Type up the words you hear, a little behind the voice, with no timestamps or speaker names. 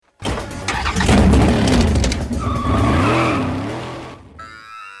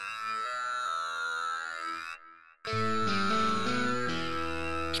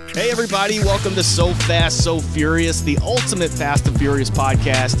Hey everybody, welcome to So Fast, So Furious, the ultimate Fast and Furious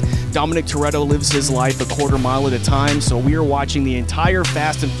podcast. Dominic Toretto lives his life a quarter mile at a time, so we are watching the entire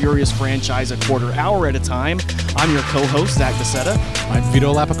Fast and Furious franchise a quarter hour at a time. I'm your co-host, Zach Cassetta. I'm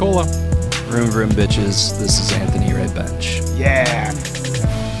Vito Lapicola. Vroom vroom bitches, this is Anthony Redbench. Yeah.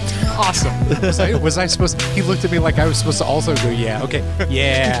 Awesome. Was I supposed to, he looked at me like I was supposed to also go, yeah, okay,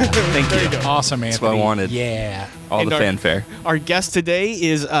 yeah. Thank you. Awesome, Anthony. That's what I wanted. Yeah. All the fanfare. Our guest today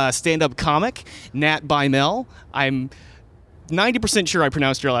is stand-up comic, Nat Bymel. I'm 90% sure I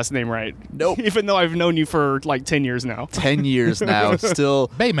pronounced your last name right. Nope. Even though I've known you for like 10 years now. 10 years now, still.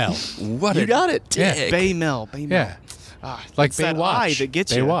 Baymel. What You got it. Yeah. Baymel. Yeah. Like it's that Baywatch. I that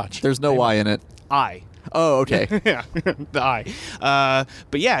gets you. Baywatch. There's no Y in it. I. Oh, okay. Yeah, the I.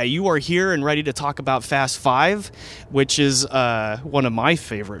 But yeah, you are here and ready to talk about Fast 5, which is one of my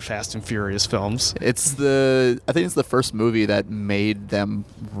favorite Fast and Furious films. I think it's the first movie that made them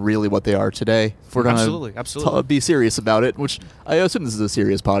really what they are today. If we're Absolutely. gonna be serious about it, which I assume this is a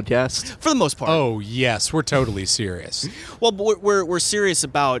serious podcast. For the most part. Oh, yes, we're totally serious. Well, but we're serious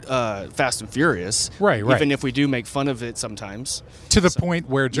about Fast and Furious. Right. Even if we do make fun of it sometimes. To the point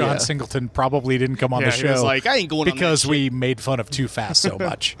where John Yeah. Singleton probably didn't come on the he was show like, I ain't going on that because shit. we made fun of Too Fast so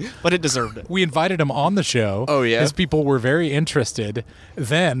much. But it deserved it. We invited him on the show. Oh, yeah? Because people were very interested.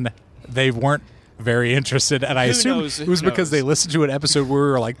 Then they weren't very interested, and I Who assume knows? it was Who because knows? they listened to an episode where we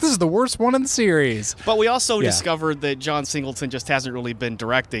were like, this is the worst one in the series. But we also Yeah. discovered that John Singleton just hasn't really been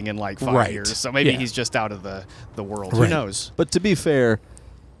directing in like 5 Right. years. So maybe Yeah. he's just out of the world. Who Right. knows? But to be fair,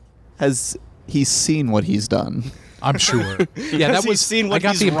 has he seen what he's done? I'm sure. Yeah, Has that he was seen what I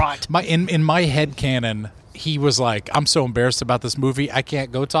got he's wrought? in my head canon, he was like, I'm so embarrassed about this movie, I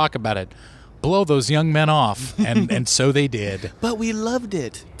can't go talk about it. Blow those young men off, and so they did. But we loved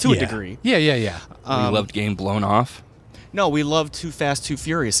it to a Yeah. degree. Yeah. We loved getting blown off. No, we loved Too Fast, Too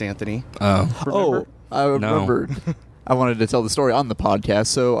Furious, Anthony. Oh. Remember? I remember. I wanted to tell the story on the podcast.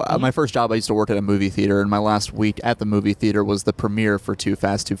 So my first job, I used to work at a movie theater, and my last week at the movie theater was the premiere for Too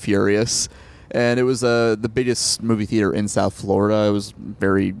Fast, Too Furious. And it was the biggest movie theater in South Florida. It was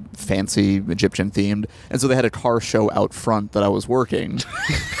very fancy, Egyptian themed. And so they had a car show out front that I was working.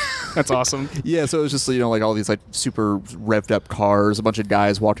 That's awesome. Yeah, so it was just, like all these like super revved up cars, a bunch of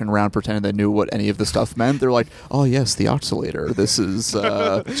guys walking around pretending they knew what any of the stuff meant. They're like, oh yes, the oscillator. This is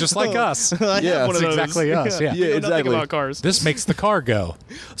Just like us. I Yeah, have one of it's those. exactly us, yeah. You know Yeah, nothing exactly. about cars. This makes the car go.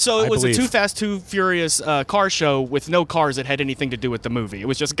 So it I was believe. a Too Fast, Too Furious car show with no cars that had anything to do with the movie. It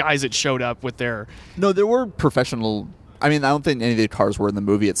was just guys that showed up with their... No, there were professional. I mean, I don't think any of the cars were in the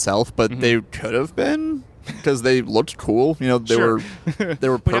movie itself, but they could have been because they looked cool. They Sure. were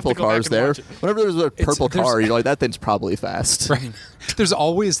there were We'd have to purple go back cars and there. watch it. Whenever there's a purple there's- car, you're like, that thing's probably fast. Right. There's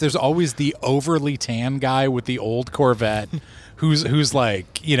always the overly tan guy with the old Corvette who's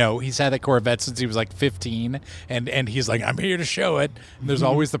like, he's had that Corvette since he was like 15 and he's like, I'm here to show it. And there's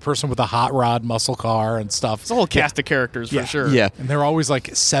always the person with the hot rod muscle car and stuff. It's a whole cast of characters for sure. Yeah. And they're always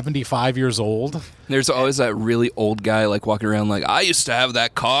like 75 years old. There's always that really old guy like walking around like, I used to have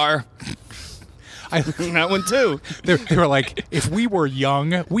that car. That one too. They were like, if we were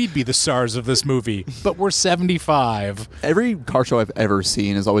young, we'd be the stars of this movie, but we're 75. Every car show I've ever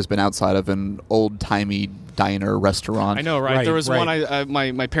seen has always been outside of an old timey diner restaurant. I know, right? Right, There was right.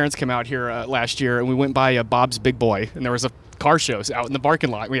 one. My parents came out here last year, and we went by Bob's Big Boy, and there was a car show out in the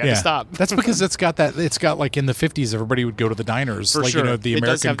parking lot. We had to stop. That's because it's got like in the 50s, everybody would go to the diners, For like, sure. the It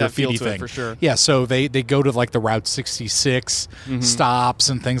does American have that feel graffiti to it, thing. for sure. Yeah, so they go to like the Route 66 stops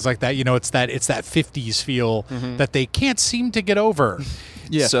and things like that. It's that 50s feel that they can't seem to get over.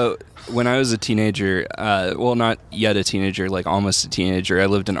 Yeah. So when I was a teenager, well, not yet a teenager, like almost a teenager, I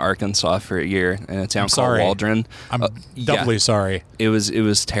lived in Arkansas for a year in a town called sorry. Waldron. I'm Yeah. doubly sorry. It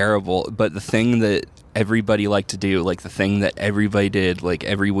was terrible. But the thing that everybody liked to do, like the thing that everybody did, like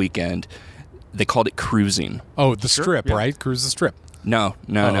every weekend, they called it cruising. Oh, the strip, yeah. right? Cruise the strip. No.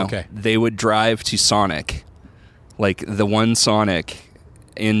 okay. They would drive to Sonic, like the one Sonic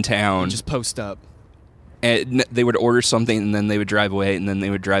in town. Just post up. And they would order something, and then they would drive away, and then they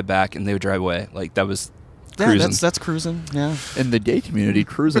would drive back, and they would drive away. Like that was Yeah, cruising. that's cruising. Yeah, In the gay community,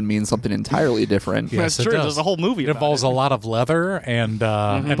 cruising means something entirely different. Yes, that's it true. does. There's a whole movie. It about involves a lot of leather and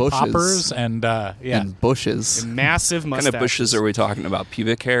Bushes. poppers and And bushes. massive What mustaches. kind of bushes are we talking about?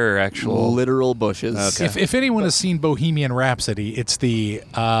 Pubic hair or actual? Literal bushes. Okay. If anyone has seen Bohemian Rhapsody, it's the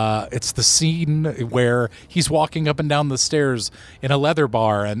scene where he's walking up and down the stairs in a leather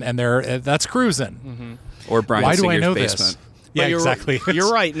bar, and that's cruising. Or Brian Why do I Singer's know basement. this? Yeah, you're, exactly.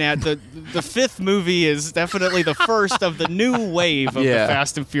 You're right, Nat. The fifth movie is definitely the first of the new wave of the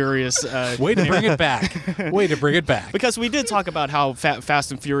Fast and Furious. Way to bring it back. Way to bring it back. Because we did talk about how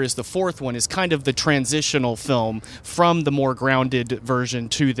Fast and Furious, the fourth one, is kind of the transitional film from the more grounded version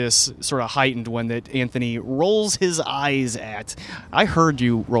to this sort of heightened one that Anthony rolls his eyes at. I heard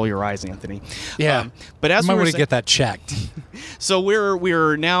you roll your eyes, Anthony. Yeah. But as I might we were want to get that checked. So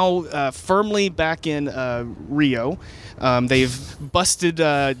we're now firmly back in Rio. They've busted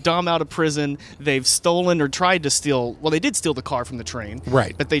Dom out of prison. They've stolen or tried to steal. Well, they did steal the car from the train.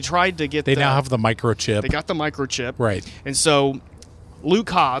 Right. But they tried to get. They now have the microchip. They got the microchip. Right. And so Luke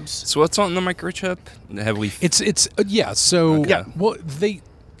Hobbs. So what's on the microchip? Have we? It's yeah. So Okay. well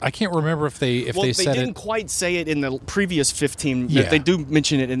I can't remember if they Well, they said didn't it. quite say it in the previous 15. Yeah. They do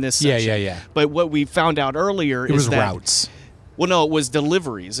mention it in this Yeah, section. yeah. But what we found out earlier It is was that routes. Well, no, it was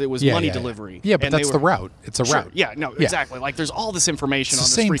deliveries. It was money delivery. Yeah, but And they that's were- the route. It's a Sure. route. Yeah, no, Yeah. exactly. Like there's all this information It's on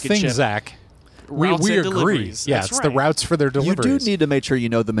the this same freaking thing, chip. Zach. Routes we and agree. deliveries. Yeah, That's it's the right. routes for their You deliveries. do need to make sure you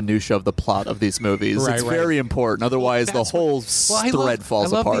know the minutia of the plot of these movies. Right, It's right. very important. Otherwise, the whole thread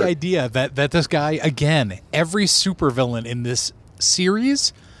falls I love apart. the idea that this guy, again, every supervillain in this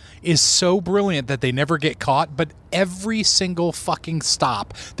series is so brilliant that they never get caught, but every single fucking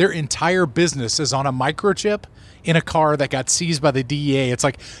stop, their entire business is on a microchip in a car that got seized by the DEA. It's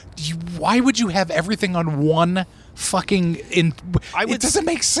like, why would you have everything on one fucking... it doesn't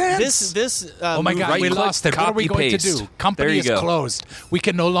make sense. This Oh my God, we right-click, lost it. What are we going to copy-paste. do? There Company you is go. closed. We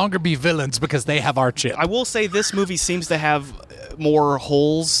can no longer be villains because they have our chip. I will say this movie seems to have more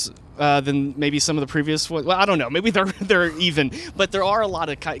holes than maybe some of the previous ones. Well, I don't know. Maybe they're even, but there are a lot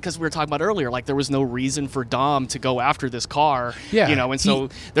of because we were talking about earlier. Like there was no reason for Dom to go after this car. Yeah, you know, and so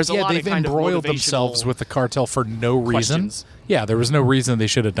there's a lot they've of kind of embroiled motivational themselves with the cartel for no reason. questions. Yeah, there was no reason they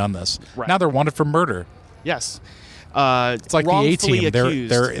should have done this. Right. Now they're wanted for murder. Yes. It's like the wrongfully A-Team.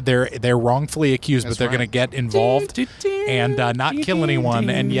 accused. They're wrongfully accused, That's but they're right. going to get involved and not kill anyone,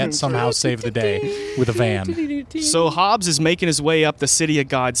 and yet somehow save the day with a van. So Hobbs is making his way up the City of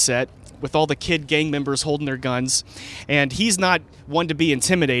God set with all the kid gang members holding their guns, and he's not one to be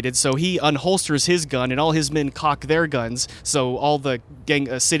intimidated, so he unholsters his gun, and all his men cock their guns, so all the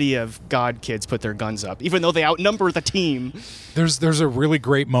City of God kids put their guns up, even though they outnumber the team. There's a really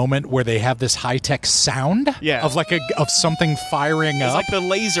great moment where they have this high-tech sound Yeah. of of something firing It's up. like the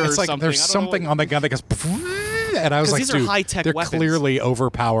laser It's or like something. there's I don't know something what- on the gun that goes, and I was 'Cause like, these are dude, high-tech they're weapons. clearly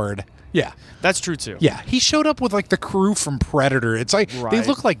overpowered. Yeah. That's true, too. Yeah, he showed up with like the crew from Predator. It's like they Right.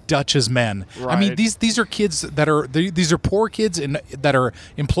 look like Dutch's men. I mean, Right. these are kids that are these are poor kids that are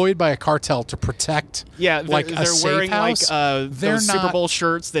employed by a cartel to protect. Yeah, like they're a safe wearing house. like They're those Super not- Bowl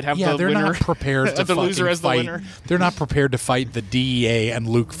shirts that have Yeah, the they're winner. not prepared to the loser fucking as the fight. winner. They're not prepared to fight the DEA and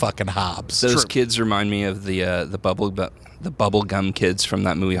Luke fucking Hobbs. Those True. kids remind me of the bubblegum kids from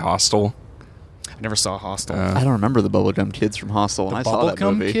that movie Hostel. I never saw Hostel. I don't remember the Bubblegum Kids from Hostel when I saw that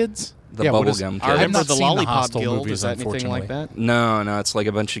Bubblegum movie. kids. The Yeah, what is- Bubblegum I Kids. remember not the seen the Lollipop Hostel Guild. movies, Is that anything like unfortunately. that? No, it's like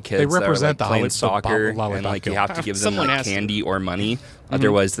a bunch of kids They that are represent like the playing Hollywood soccer, Lollipop and like Guild. you have to give them Someone like has to. candy or money,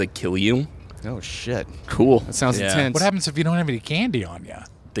 otherwise they kill you. Oh shit, Cool. that sounds Yeah. intense. What happens if you don't have any candy on you?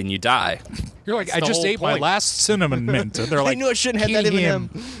 Then you die, You're like, I the just whole ate my point. last cinnamon mint. And they're like, knew I shouldn't have that "Him."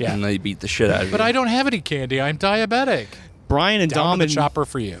 M&M. Yeah, and they beat the shit out of you. but I don't have any candy. I'm diabetic. Brian and Down Dom to and the chopper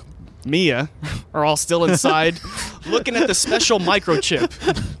for you. Mia are all still inside looking at the special microchip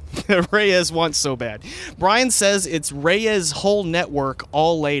that Reyes wants so bad. Brian says it's Reyes' whole network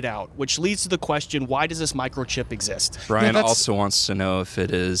all laid out, which leads to the question, why does this microchip exist? Brian that's- also wants to know if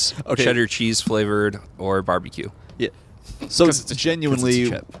it is Okay. cheddar cheese flavored or barbecue. Yeah. So 'Cause it's a- genuinely,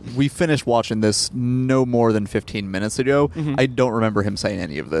 'cause it's a chip. we finished watching this no more than 15 minutes ago. I don't remember him saying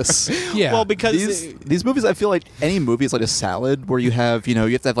any of this. Yeah. Well, because These movies, I feel like any movie is like a salad where you have, you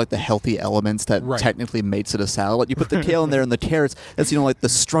have to have like the healthy elements that Right. technically makes it a salad. Like you put the kale in there and the carrots, that's, like the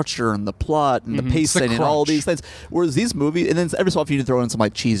structure and the plot and the pacing the and all crunch. these things. Whereas these movies, and then every so often you throw in some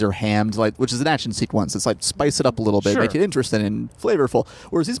like cheese or ham, like, which is an action sequence. It's like spice it up a little bit, Sure. make it interesting and flavorful.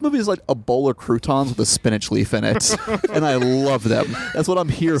 Whereas these movies is like a bowl of croutons with a spinach leaf in it. And I love them. That's what I'm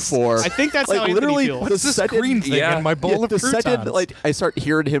here for. I think that's like, how Anthony literally, feels. the What's this second- green thing Yeah. in my bowl of the croutons? second like I start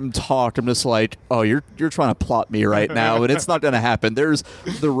hearing him talk, I'm just like, oh, you're trying to plot me right now, and it's not going to happen. There's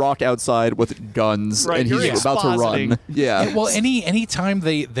The Rock outside with guns, Right, and you're he's about to expositing. run. Yeah. Well, any time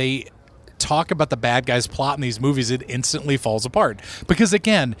they talk about the bad guys plot in these movies, it instantly falls apart. Because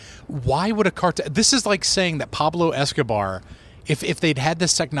again, why would a cartel? This is like saying that Pablo Escobar, if they'd had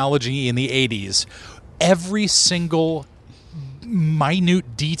this technology in the 80s, every single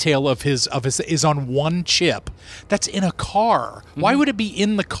minute detail of his is on one chip that's in a car. Why would it be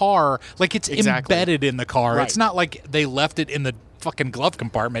in the car? Like it's embedded in the car. Right. It's not like they left it in the fucking glove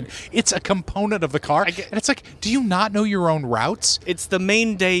compartment. It's a component of the car. And it's like, do you not know your own routes? It's the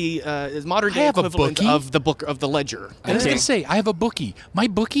modern day have a equivalent bookie. of the ledger. I was going to say, I have a bookie. My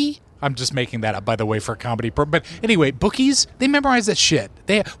bookie, I'm just making that up, by the way, for a comedy but anyway, bookies, they memorize that shit.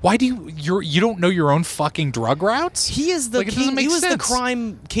 Why do you don't know your own fucking drug routes? He is the Like, it doesn't king. make He was the sense.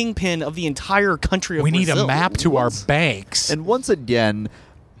 crime kingpin of the entire country of We need Brazil. a map to our banks. And once again,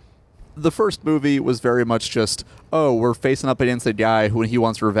 the first movie was very much just, oh, we're facing up against a guy who, when he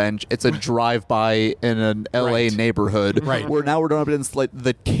wants revenge, it's a drive-by in an L.A. Right. neighborhood. Right. Where now we're going up against like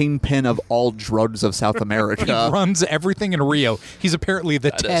the kingpin of all drugs of South He America. runs everything in Rio. He's apparently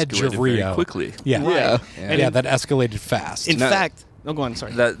the That Tej escalated of very Rio. quickly. Yeah. Yeah. Yeah, that escalated fast. In No. fact, no, go on.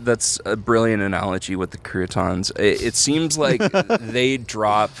 Sorry. That's a brilliant analogy with the croutons. It seems like they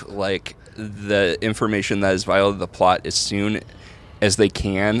drop like the information that is vital to the plot as soon as they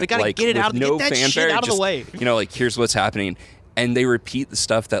can. They gotta like, get it with out- no get that shit fanfare, out of the just, way. Like here's what's happening. And they repeat the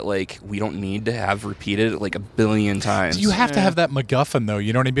stuff that like we don't need to have repeated like a billion times. You have to have that MacGuffin, though.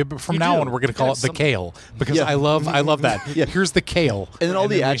 You know what I mean? But from You now do. on, we're going to call Yeah, it the some- kale because Yeah. I love that. Yeah. Here's the kale. And then all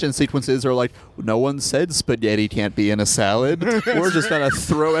the then we- action sequences are like, no one said spaghetti can't be in a salad. We're just going to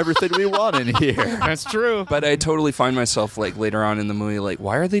throw everything we want in here. That's true. But I totally find myself like later on in the movie, like,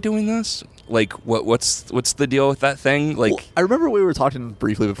 why are they doing this? Like, what's the deal with that thing? Like, Well, I remember we were talking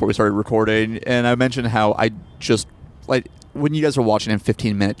briefly before we started recording, and I mentioned how I just, like, when you guys were watching in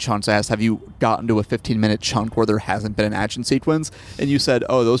 15-minute chunks, I asked, have you gotten to a 15-minute chunk where there hasn't been an action sequence? And you said,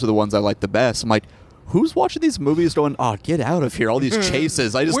 oh, those are the ones I like the best. I'm like, who's watching these movies going, oh, get out of here, all these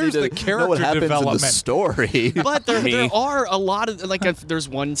chases. I just Where's need the to know what character happens in the development? story. But there Me. are a lot of there's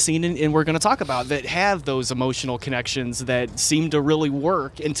one scene and we're going to talk about that have those emotional connections that seem to really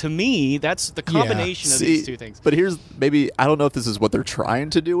work, and to me that's the combination of these two things. But here's maybe, I don't know if this is what they're trying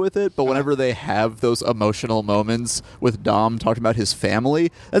to do with it, but whenever they have those emotional moments with Dom talking about his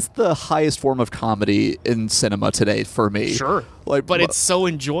family, that's the highest form of comedy in cinema today for me. Sure, Like, but it's so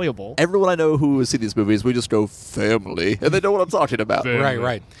enjoyable. everyone I know who has seen these movies, we just go family, and they know what I'm talking about.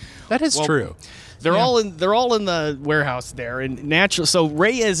 Right. That is Well, true. They're Yeah. all in the warehouse there, and natural. So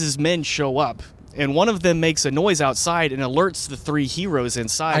Reyes's men show up, and one of them makes a noise outside and alerts the three heroes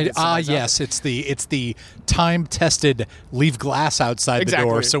inside. that someone's out Yes, it's the time-tested leave glass outside the Exactly.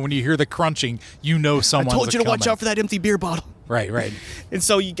 door. So when you hear the crunching, you know there. I someone's told you to watch coming. out for that empty beer bottle. Right. And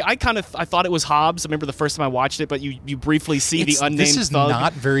so I thought it was Hobbs. I remember the first time I watched it, but you briefly see the unnamed This is thug.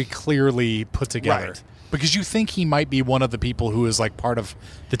 not very clearly put together. Right. Because you think he might be one of the people who is like part of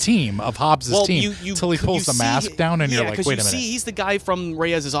the team of Hobbs's team until he pulls the mask down and you're like, 'cause wait you a minute. see he's the guy from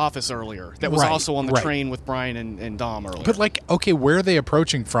Reyes's office earlier that was Right, also on the right. train with Brian and Dom earlier. But like, okay, where are they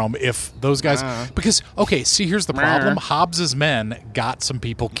approaching from if those guys? Because okay, see, here's the problem: Hobbs's men got some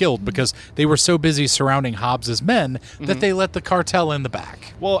people killed because they were so busy surrounding Hobbs's men that they let the cartel in the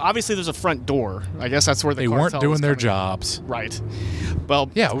back. well, obviously there's a front door. I guess that's where the They weren't cartel doing is their coming. jobs. Right. Well,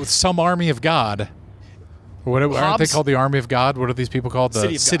 Yeah, with some army of God. What aren't they Hobbs- call the army of God? What are these people called?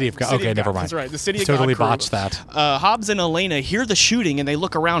 The City of God. Okay, City of never God. mind. That's right. The City of totally God crew. botched that. Hobbs and Elena hear the shooting and they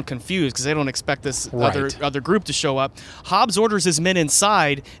look around confused because they don't expect this Right. other group to show up. Hobbs orders his men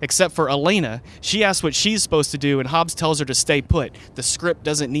inside except for Elena. She asks what she's supposed to do and Hobbs tells her to stay put. The script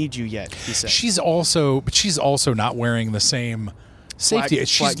doesn't need you yet, he said. She's also not wearing the same safety. Flak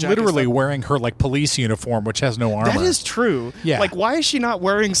She's jacket literally stuff. wearing her like police uniform, which has no armor. That is true. Yeah. Like, why is she not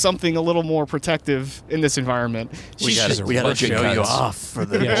wearing something a little more protective in this environment? We She's- gotta- We gotta Budget show you cuts. off for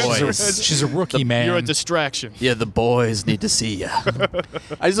the Yeah, boys. she's a rookie, man. You're a distraction. Yeah, the boys need to see you.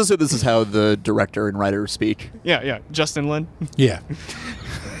 I just assume this is how the director and writer speak. Yeah. Justin Lin. yeah,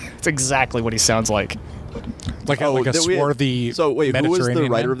 It's exactly what he sounds like. like a did we- swarthy. So wait, who was the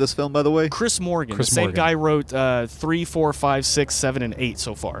Mediterranean writer man? of this film, by the way? Chris Morgan. Chris the same Morgan. guy wrote 3, 4, 5, 6, 7, and 8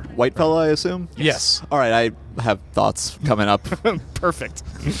 so far. White fella, I assume. Yes. All right, I have thoughts coming up. Perfect.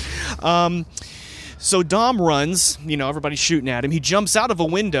 So Dom runs, everybody's shooting at him. He jumps out of a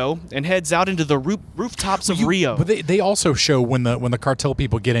window and heads out into the rooftops of Rio. But they also show when the cartel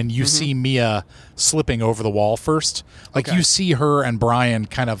people get in, you see Mia slipping over the wall first. Like Okay. you see her and Brian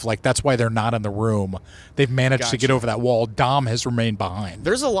kind of like that's why they're not in the room. They've managed to Gotcha. get over that wall. Dom has remained behind.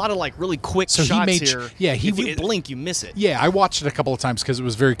 There's a lot of like really quick So he shots made here. yeah, he if you w- blink, you miss it. Yeah, I watched it a couple of times because it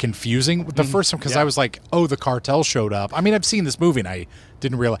was very confusing. The first time because Yeah. I was like, oh, the cartel showed up. I mean, I've seen this movie and I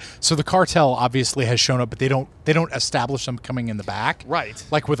didn't realize. So the cartel obviously has shown up, but they don't establish them coming in the back, Right.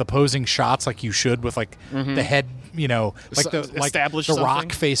 Like with opposing shots, like you should with like the head, like Establish the something.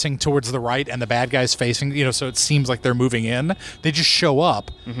 Rock facing towards the right and the bad guys facing, so it seems like they're moving in. They just show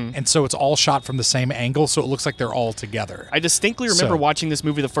up, and so it's all shot from the same angle, so it looks like they're all together. I distinctly remember watching this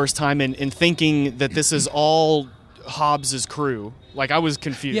movie the first time and thinking that this is all Hobbs's crew. Like, I was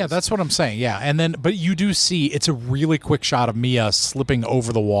confused. Yeah, that's what I'm saying. Yeah, and then but you do see it's a really quick shot of Mia slipping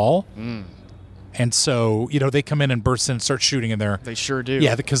over the wall, and so they come in and burst in and start shooting in there. They sure do.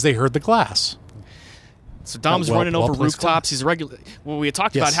 Yeah, because they heard the glass. So Dom's Well- running over well-placed rooftops. He's regular. Well, we had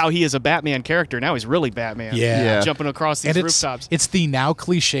talked about Yes. how he is a Batman character. Now he's really Batman. Yeah. Jumping across these And rooftops. it's the now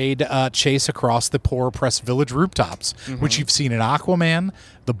cliched chase across the poor oppressed village rooftops, which you've seen in Aquaman,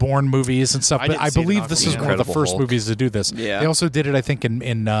 the Bourne movies and stuff. I but didn't I see it in believe this is Aquaman. one of the Incredible first Hulk. movies to do this. Yeah. They also did it, I think,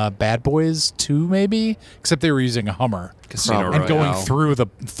 in Bad Boys 2, maybe, except they were using a Hummer. Casino And going Royale.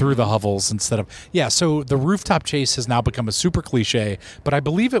 through the hovels instead of so the rooftop chase has now become a super cliche, but I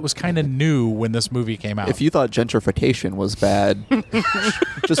believe it was kind of new when this movie came out. If you thought gentrification was bad,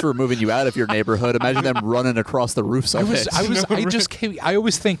 just for moving you out of your neighborhood, imagine them running across the roofs of it. I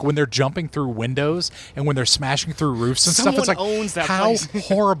always think when they're jumping through windows and when they're smashing through roofs and stuff, it's like, Someone owns that how place.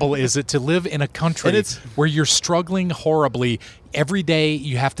 horrible is it to live in a country And it's- where you're struggling horribly every day?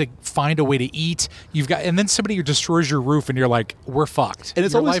 You have to find a way to eat. And then somebody destroys your roof, and you're like, we're fucked. And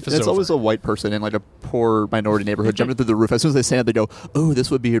it's Your always life is it's over. always a white person in like a poor minority neighborhood jumping through the roof. As soon as they stand up, they go, "Oh, this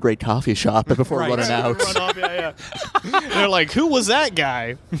would be a great coffee shop." Before Right. running out, Run off, yeah. And they're like, who was that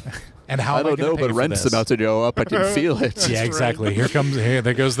guy? And how I am I don't gonna know, pay but for rent's this? about to go up. I can feel it. Yeah, exactly.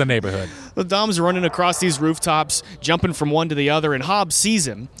 There goes the neighborhood. The Dom's running across these rooftops, jumping from one to the other, and Hobbs sees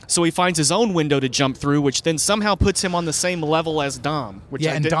him, so he finds his own window to jump through, which then somehow puts him on the same level as Dom. Which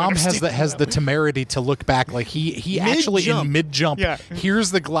Yeah, I and didn't Dom has understand. the temerity to look back, like he actually Mid-jump. in mid jump Yeah.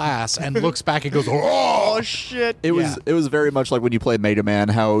 hears the glass and looks back and goes, "Oh, Oh shit! It was very much like when you play Mega Man,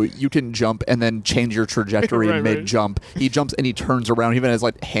 how you can jump and then change your trajectory Right, right. mid jump. He jumps and he turns around, even has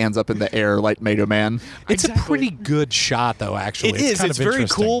like hands up in the air like Mega Man. It's Exactly. a pretty good shot, though. Actually, It is. Kind It's of very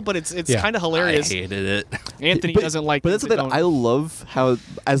interesting. cool, but it's Yeah. kind of I hilarious. hated it. Anthony doesn't like. But that's the they thing. don't- I love how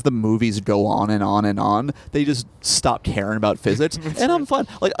as the movies go on and on and on, they just stop caring about physics, and I'm fun.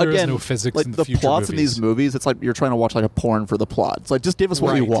 Like There is again, no physics like in the the future plots in movies. these movies. It's like you're trying to watch like a porn for the plot. It's like just give us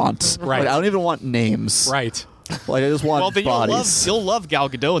what we Right. want. Right. Like, I don't even want names. Right. Like I just want well, then bodies. you'll love Gal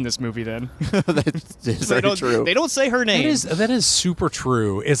Gadot in this movie. Then That's they very don't true. they don't say her name. That is super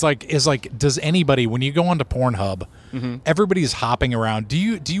true. Is like does anybody when you go onto Pornhub, everybody's hopping around. Do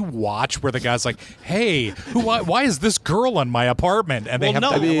you watch where the guy's like, hey, why is this girl in my apartment? And they well, have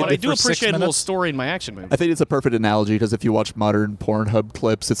no, to mean, but I do for 6 appreciate a little minutes? story in my action movie. I think it's a perfect analogy because if you watch modern Pornhub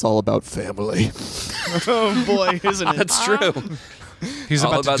clips, it's all about family. Oh boy, isn't it? That's true. He's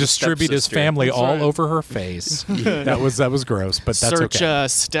All about to about the distribute his stepsister. family That's all right. over her face. That was gross, but that's Search okay.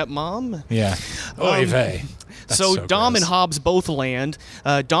 stepmom. Yeah. Oy vey. That's So Dom gross. and Hobbs both land.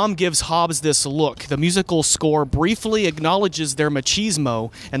 Dom gives Hobbs this look. The musical score briefly acknowledges their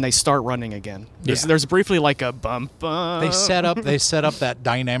machismo, and they start running again. Yeah. There's briefly like a bump. They set up that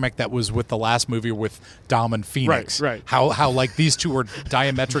dynamic that was with the last movie with Dom and Phoenix. Right. How like these two are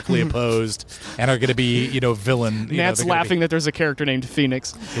diametrically opposed and are going to be villain. Nat's laughing that there's a character named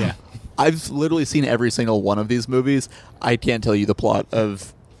Phoenix. Yeah. I've literally seen every single one of these movies. I can't tell you the plot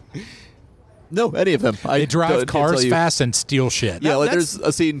of any of them. They drive can't cars tell you. fast and steal shit. Yeah, like that's- there's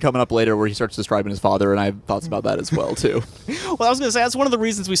a scene coming up later where he starts describing his father, and I have thoughts about that as well too. Well, I was going to say that's one of the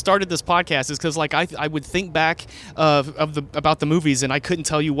reasons we started this podcast is because like I would think back about the movies and I couldn't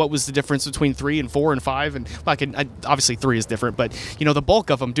tell you what was the difference between 3 and 4 and 5 and obviously 3 is different, but the bulk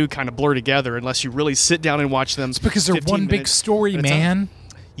of them do kind of blur together unless you really sit down and watch them. Because they're 15 one big minutes story, at a time. man.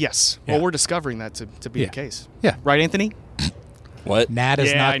 Yes. Yeah. Well, we're discovering that to be Yeah. the case. Yeah. Right, Anthony? What? Nat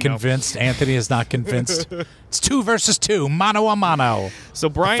is Yeah, I not know. convinced. Anthony is not convinced. It's 2 versus 2, mano a mano. So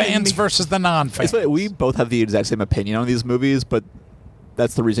Brian and Fans me- versus the non-fans. It's funny, we both have the exact same opinion on these movies, but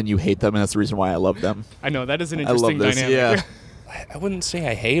that's the reason you hate them, and that's the reason why I love them. I know that is an I love interesting this. dynamic. Yeah. I wouldn't say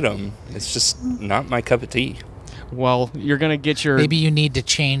I hate them. It's just not my cup of tea. Well, you're gonna get your Maybe you need to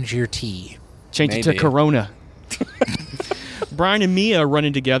change your tea. change it to maybe. Corona. Brian and Mia are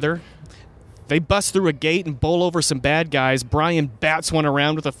running together. They bust through a gate and bowl over some bad guys. Brian bats one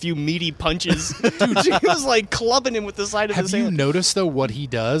around with a few meaty punches. Dude, he was like clubbing him with the side of Have his you hand. noticed though what he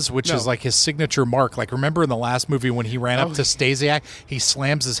does, which No. is like his signature mark? Like remember in the last movie when he ran up to Stasiak, he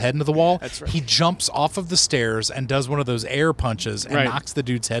slams his head into the wall. That's right. He jumps off of the stairs and does one of those air punches and Right. knocks the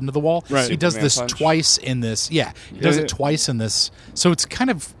dude's head into the wall. Right. He does Superman this punch? twice in this. Yeah, he does Yeah. it twice in this. So it's kind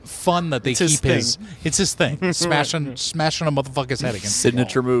of fun that they It's his keep his. It's his thing. smashing a motherfucker's head against the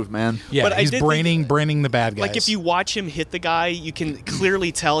Signature wall. move, man. Yeah, But I he's did braining the bad guys. Like if you watch him hit the guy, you can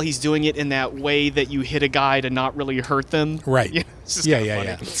clearly tell he's doing it in that way that you hit a guy to not really hurt them. Right. Yeah, it's just Yeah, kinda yeah, funny.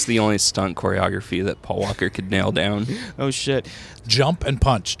 yeah. It's the only stunt choreography that Paul Walker could nail down. Oh shit. Jump and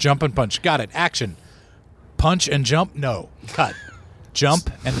punch. Jump and punch. Got it. Action. Punch and jump. No. Cut. Jump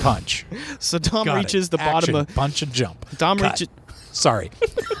and punch. So Dom Got reaches it. the Action, bottom of punch and jump. Dom Cut. reaches. Sorry.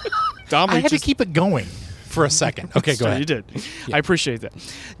 Dom I had to reaches. keep it going for a second. Okay, go Sorry, ahead. You did. Yeah. I appreciate that.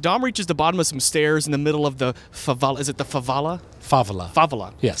 Dom reaches the bottom of some stairs in the middle of the favela. Is it the favela? Favela.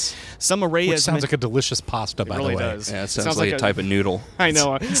 Favela. Yes. Some array Which is sounds like a delicious pasta, by really the way. does. Yeah, it sounds like a type of noodle. I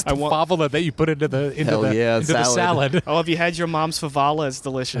know. I want. Favela that you put into the Hell yeah, into the salad. salad. Oh, have you had your mom's favela? It's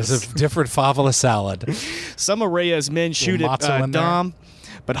delicious. It's a different favela salad. Some Araya's men shoot matzo at in there. Dom,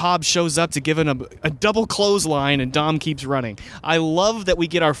 but Hobbs shows up to give him a double clothesline, and Dom keeps running. I love that we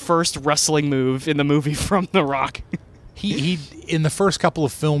get our first wrestling move in the movie from The Rock. He in the first couple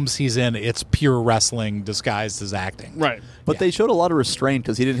of films he's in, it's pure wrestling disguised as acting. Right. But they showed a lot of restraint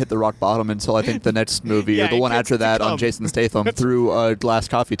because he didn't hit the rock bottom until I think the next movie Yeah, or the he one gets after to that come. on Jason Statham through a glass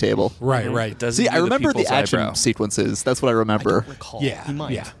coffee table. Right, right. Does See, he I do remember the people's action eyebrow? sequences. That's what I remember. Recall. Yeah, He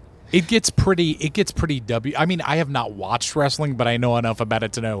might. yeah. It gets pretty I mean, I have not watched wrestling, but I know enough about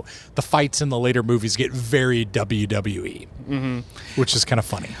it to know the fights in the later movies get very WWE, which is kind of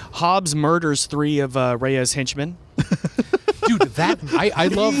funny. Hobbs murders 3 of Raya's henchmen. Dude, that I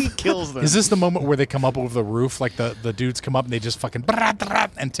love. He kills them. Is this the moment where they come up over the roof, like the dudes come up and they just fucking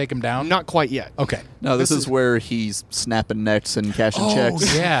and take him down? Not quite yet. Okay. No, this is where he's snapping necks and cashing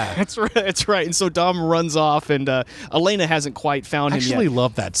checks. yeah. That's right. That's right. And so Dom runs off, and Elena hasn't quite found I him actually yet.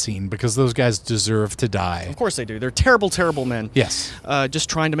 love that scene because those guys deserve to die. Of course they do. They're terrible, terrible men. Yes. Just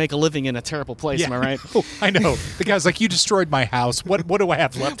trying to make a living in a terrible place. Am I right? Oh, I know. The guy's like, you destroyed my house. What do I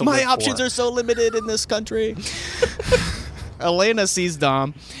have left to My live options for? are so limited in this country. Elena sees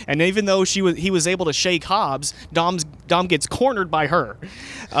Dom, and even though he was able to shake Hobbs, Dom gets cornered by her.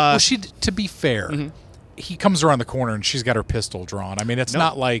 Well, to be fair, he comes around the corner and she's got her pistol drawn. I mean, it's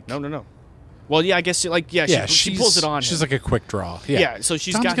not like No. Well, yeah, I guess she pulls it on. She's him. like a quick draw. Yeah, so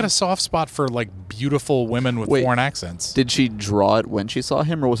she's Dom's got- got a soft spot for like beautiful women with Wait. foreign accents. Did she draw it when she saw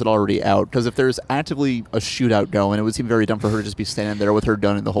him, or was it already out? Because if there's actively a shootout going, it would seem very dumb for her to just be standing there with her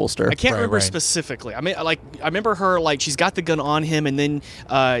gun in the holster. I can't Right, remember right. specifically. I mean, I remember her she's got the gun on him, and then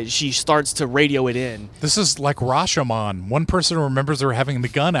she starts to radio it in. This is like Rashomon. One person remembers her having the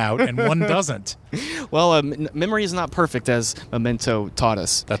gun out and one doesn't. Well, memory is not perfect, as Memento taught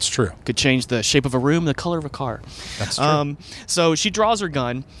us. That's true. Could change the shape of a room, the color of a car. That's true. So she draws her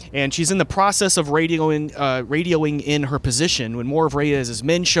gun, and she's in the process of radioing in her position when more of Reyes'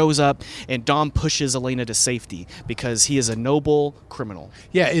 men shows up, and Dom pushes Elena to safety because he is a noble criminal.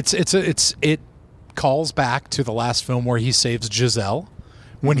 Yeah, it calls back to the last film where he saves Giselle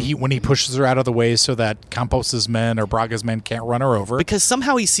when he pushes her out of the way so that Campos' men or Braga's men can't run her over. Because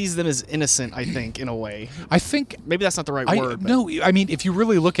somehow he sees them as innocent, I think, in a way. I think Maybe that's not the right word. But no, I mean if you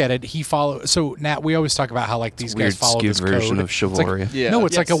really look at it, he follows. So Nat, we always talk about how like these Weird guys follow skewed this version code. of chivalry. It's like, Yeah. No,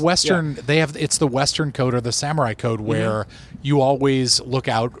 it's like a Yes. Western. It's the Western code or the samurai code where you always look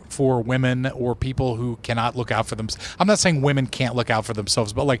out for women or people who cannot look out for them. I'm not saying women can't look out for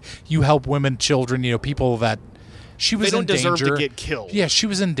themselves, but like you help women, children, people that. She was They in don't deserve to danger. get killed. Yeah, she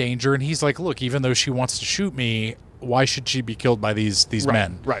was in danger, and he's like, "Look, even though she wants to shoot me, why should she be killed by these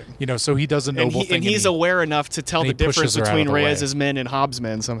men?" right. So he does a noble thing, and he's aware enough to tell and the he pushes difference her out of between the way. Reyes' men and Hobbs'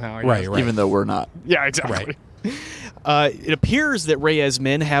 men somehow. I Right, guess. right. Even though we're not. Yeah, exactly. It appears that Reyes'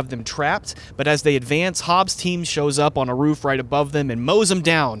 men have them trapped, but as they advance, Hobbs' team shows up on a roof right above them and mows them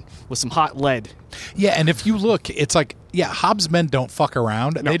down with some hot lead. Yeah, and if you look, it's like Hobbs' men don't fuck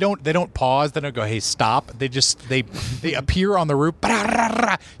around. No. They don't pause. They don't go, "Hey, stop." They just they appear on the roof.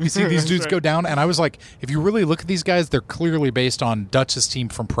 You see these dudes go down, and I was like, if you really look at these guys, they're clearly based on Dutch's team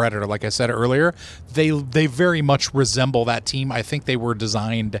from Predator. Like I said earlier, they very much resemble that team. I think they were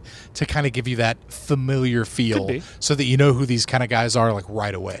designed to kind of give you that familiar feel, Could be. so that you know who these kind of guys are like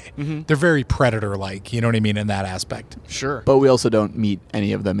right away. They're very Predator-like. You know what I mean in that aspect. Sure. But we also don't meet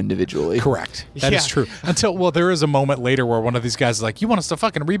any of them individually. Correct. That is Yeah. true. There is a moment later where one of these guys is like, "You want us to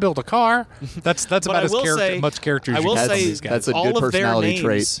fucking rebuild a car?" That's about I as will say- much character I as you will get from say these guys. that's a all good of their personality names,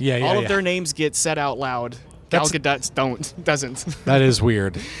 trait. Yeah, all yeah. of their names get said out loud. Gal That's- Gadot doesn't. That is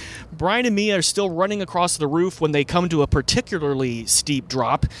weird. Brian and Mia are still running across the roof when they come to a particularly steep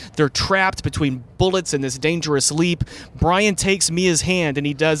drop. They're trapped between bullets in this dangerous leap. Brian takes Mia's hand and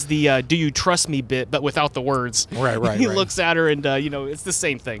he does the "Do you trust me?" bit, but without the words. Right. He looks at her and it's the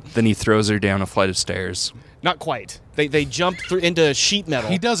same thing. Then he throws her down a flight of stairs. Not quite. They jump into sheet metal.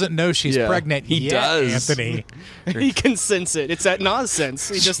 He doesn't know she's pregnant He yet, does. Anthony. He can sense it. It's that nonsense.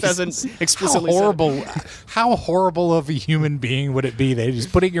 He just doesn't explicitly How horrible of a human being would it be that he's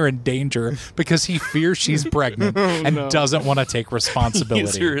putting her in danger because he fears she's pregnant and doesn't want to take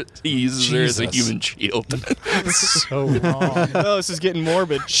responsibility? He uses her as a Jesus. human shield. So wrong. Oh, this is getting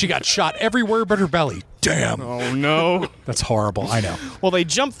morbid. She got shot everywhere but her belly. Damn. Oh no. That's horrible. I know. Well, they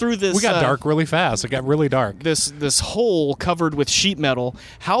jump through this. We got dark really fast. It got really dark. This hole covered with sheet metal.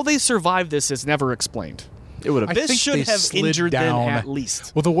 How they survived this is never explained. It would have. This think should they have slid injured down. them at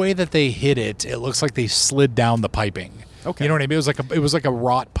least. Well, the way that they hit it, it looks like they slid down the piping. Okay. You know what I mean? It was like a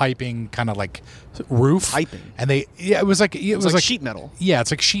wrought piping kind of like roof. Piping. And it was like sheet metal. Yeah, it's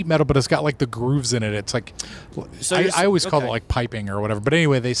like sheet metal, but it's got like the grooves in it. It's like So I always call it okay. like piping or whatever. But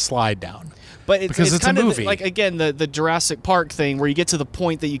anyway, they slide down. But Because it's a kind of movie. like, again, the Jurassic Park thing where you get to the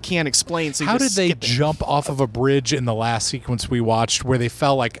point that you can't explain. So you How did just they skip it. jump off of a bridge in the last sequence we watched where they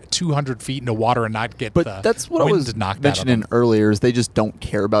fell like 200 feet into water and not get But the that's what I wind was knocked out of mentioning them? earlier. Is they just don't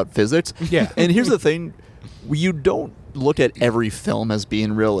care about physics. Yeah. And here's the thing: you don't look at every film as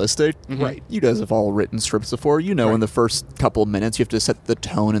being realistic. Right. You guys have all written scripts before. You know, in the first couple of minutes, you have to set the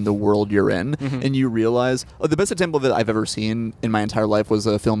tone in the world you're in, and you realize. Oh, the best example of it I've ever seen in my entire life was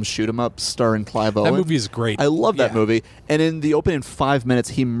a film Shoot 'Em Up starring Clive Owen. That movie is great. I love that Yeah. movie. And in the opening 5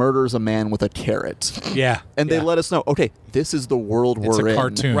 minutes, he murders a man with a carrot. Yeah. And they Yeah. let us know, okay, this is the world It's we're a in,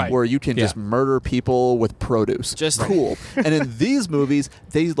 cartoon. Right. where you can Yeah. just murder people with produce. Just- cool. And in these movies,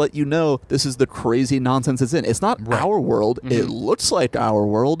 they let you know this is the crazy nonsense it's in. It's not our world. It looks like our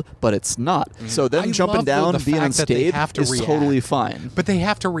world, but it's not. So them I jumping love, though, down the and being fact that they unscathed have to is react. totally fine. But they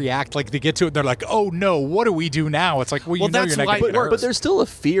have to react like they get to it. They're like, "Oh no, what do we do now?" It's like, well, you know, that's you're not why- going to But there's still a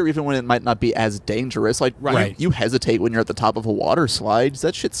fear, even when it might not be as dangerous. Like Right. you hesitate when you're at the top of a water slide.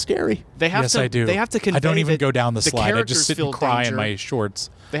 That shit's scary. They have Yes, to. I do. They have to convey. I don't even that go down the slide. I characters just sit feel and cry danger. in my shorts.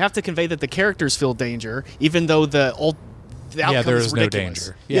 They have to convey that the characters feel danger, even though the outcome Yeah, there is is no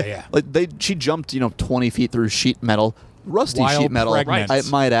ridiculous. danger. Yeah. Like she jumped, 20 feet through sheet metal, rusty While sheet metal. pregnant. I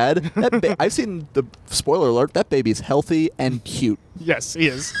might add. I've seen the spoiler alert. That baby's healthy and cute. Yes, he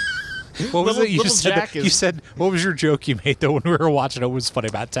is. What was Little- it? You just little said. Jack You is- said. What was your joke you made though when we were watching? It was funny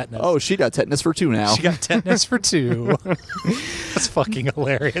about tetanus. Oh, she got tetanus for 2 now. she got tetanus for 2. That's fucking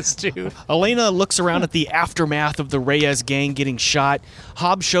hilarious, dude. Elena looks around at the aftermath of the Reyes gang getting shot.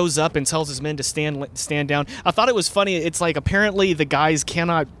 Hobbs shows up and tells his men to stand down. I thought it was funny. It's like apparently the guys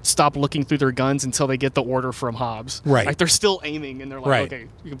cannot stop looking through their guns until they get the order from Hobbs. Right. Like they're still aiming and they're like, Right. okay,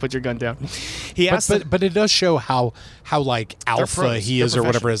 you can put your gun down. He asks But it does show how like alpha pros. he They're is or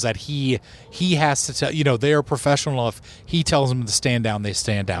whatever is that he has to tell, they are professional. If he tells them to stand down, they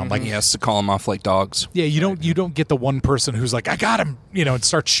stand down. Like He has to call them off like dogs. yeah, you don't get the one person who's like, I got him, and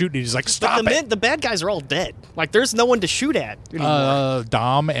starts shooting. He's like, stop it. the bad guys are all dead. Like there's no one to shoot at anymore.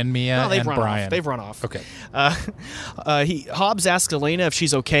 Dom and Mia No, they've and run Brian. off. They've run off. Okay. Hobbs asks Elena if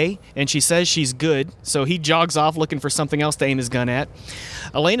she's okay, and she says she's good, so he jogs off looking for something else to aim his gun at.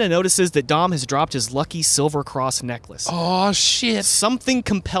 Elena notices that Dom has dropped his lucky silver cross necklace. Oh shit. Something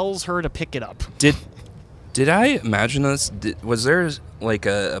compels her to pick it up. Did I imagine this? Was there like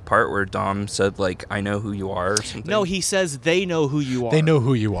a part where Dom said like, "I know who you are" or something? No, he says they know who you are. They know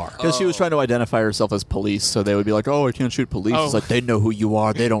who you are. Because she was trying to identify herself as police, so they would be like, "Oh, I can't shoot police." Oh. It's like they know who you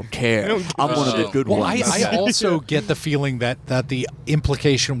are. They don't care. I'm one of the good Well, ones. I also get the feeling that the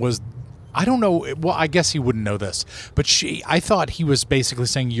implication was, I don't know. Well, I guess he wouldn't know this, but I thought he was basically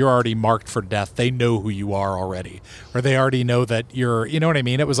saying you're already marked for death. They know who you are already, or they already know that you're. You know what I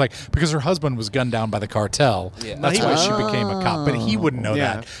mean? It was like because her husband was gunned down by the cartel. Yeah. That's why she became a cop. But he wouldn't know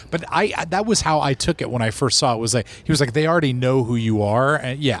Yeah. that. But that was how I took it when I first saw it. Was like he was like they already know who you are.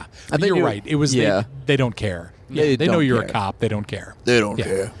 And yeah, but they you're knew- right. It was yeah. they don't care. They They know don't you're a care. cop. They don't care. They don't Yeah.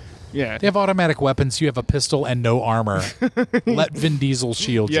 care. Yeah. They have automatic weapons. You have a pistol and no armor. Let Vin Diesel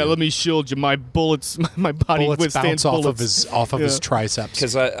shield you. Yeah, let me shield you. My bullets, my body Bullets withstands bounce off bullets. of his Yeah. triceps.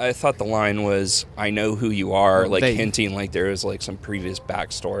 Because I thought the line was, "I know who you are," like They- hinting like there was like some previous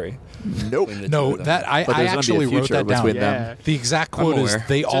backstory. Nope. between the two No, of them. that I But there's gonna be a actually wrote future that down. between Yeah. them. The exact quote is, aware.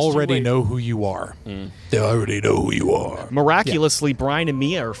 "They Just you already wait. know who you are. They already know who you are." Miraculously, Brian and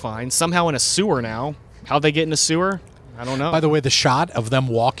Mia are fine. Somehow in a sewer now. How'd they get in a sewer? I don't know. By the way, the shot of them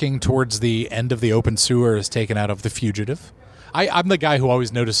walking towards the end of the open sewer is taken out of The Fugitive. I'm the guy who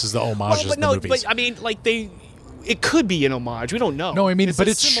always notices the homages but in the no, movies. but I mean, like it could be an homage. We don't know. No, I mean, but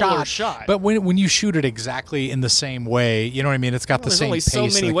a it's similar shot. But when you shoot it exactly in the same way, you know what I mean? It's got the there's same only pace. so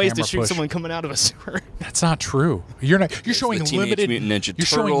many the ways to camera shoot push. someone coming out of a sewer. That's not true. You're showing the Teenage limited. Mutant Ninja You're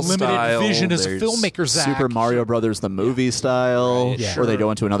showing Turtle limited style. vision as There's filmmakers. Zach. Super Mario Brothers the movie style, Right. Yeah. where they go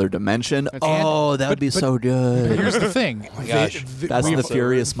into another dimension. That's- Oh, that would be but- so good. Here's the thing. my gosh. That's the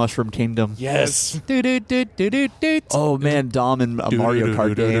Furious Mushroom Kingdom. Yes. Oh man, Dom in a Mario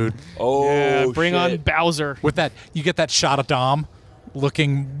Kart game. Oh, Yeah, bring on shit. Bowser. With that, you get that shot of Dom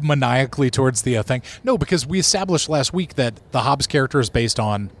looking maniacally towards the thing. No, because we established last week that the Hobbs character is based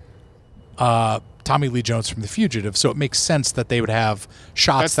on Tommy Lee Jones from The Fugitive, so it makes sense that they would have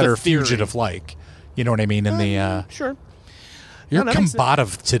shots That's that the are theory. fugitive-like. You know what I mean? In the Sure. you're that makes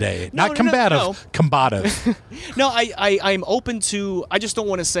combative today, No, not no, no, combative, no. combative. No, I'm open to. I just don't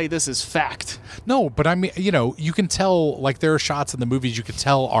want to say this is fact. No, but I mean, you can tell. Like there are shots in the movies you could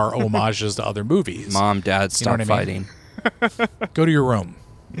tell are homages to other movies. Mom, Dad, You know stop what I mean? fighting. Go to your room.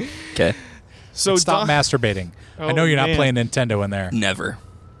 Okay. So Stop masturbating. I Oh, know you're not man. playing Nintendo in there. Never.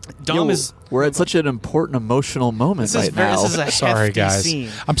 Dom is. We're at such an important emotional moment This is right very- now. this is a Sorry, hefty guys. scene.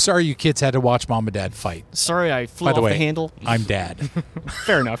 I'm sorry you kids had to watch Mom and Dad fight. Sorry, I flew By off the way, the handle. I'm Dad.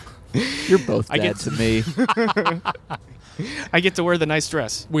 Fair enough. You're both I dad get- to me. I get to wear the nice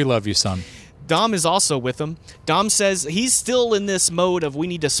dress. We love you, son. Dom is also with him. Dom says he's still in this mode of we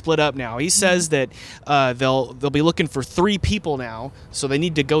need to split up now. He says that they'll be looking for 3 people now, so they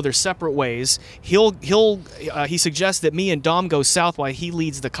need to go their separate ways. He suggests that me and Dom go south while he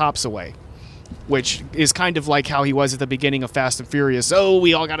leads the cops away, which is kind of like how he was at the beginning of Fast and Furious. Oh,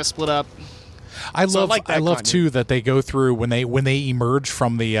 we all got to split up. I So I love like that I love Kanye. too that they go through when they emerge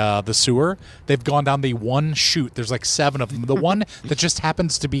from the sewer. They've gone down the one chute. There's like 7 of them. The one that just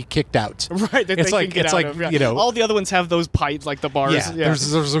happens to be kicked out. Right, that It's they like can get it's out like of, yeah. you know. all the other ones have those pipes, like the bars. yeah,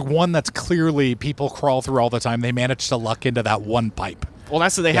 there's like one that's clearly people crawl through all the time. They manage to luck into that one pipe. Well,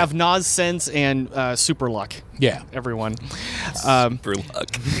 that's so they have Nas Sense and Super Luck. Yeah. Everyone. For luck.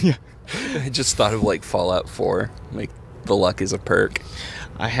 I just thought of like Fallout 4. Like the luck is a perk.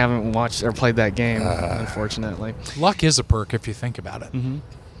 I haven't watched or played that game, unfortunately. Luck is a perk if you think about it.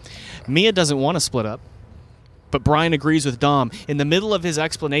 Mia doesn't want to split up, but Brian agrees with Dom. In the middle of his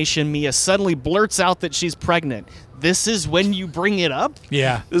explanation, Mia suddenly blurts out that she's pregnant. This is when you bring it up?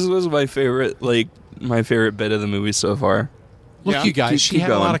 Yeah. This was my favorite bit of the movie so far. Look, Yeah. you guys, she Keep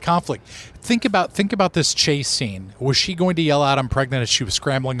had a lot going. of conflict. Think about this chase scene. Was she going to yell out, "I'm pregnant" as she was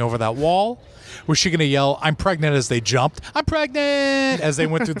scrambling over that wall? Was she going to yell, "I'm pregnant" as they jumped? "I'm pregnant" as they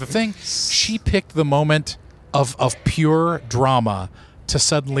went through the thing? She picked the moment of pure drama to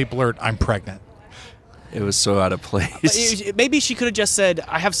suddenly blurt, "I'm pregnant." It was so out of place. Maybe she could have just said,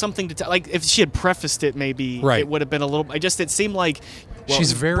 I have something to tell. Like, if she had prefaced it, maybe Right. it would have been a little. It seemed like. Well,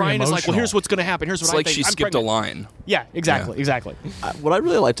 She's very Brian is like, well, emotional. here's what's going to happen. Here's what It's I like think. she I'm skipped pregnant. a line. Yeah, exactly. What I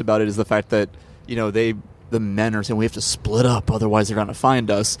really liked about it is the fact that the men are saying we have to split up, otherwise they're going to find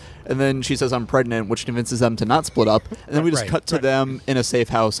us. And then she says I'm pregnant, which convinces them to not split up. And then we just Right. cut to them in a safe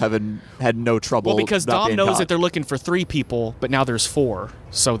house, having had no trouble. Well, because not Dom being knows caught. that they're looking for 3 people, but now there's 4,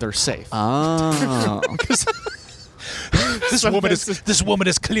 so they're safe. Oh. This woman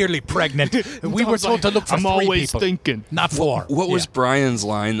is clearly pregnant. We were Dom's told like, to look for I'm 3 always people, thinking. not 4. What was Yeah. Brian's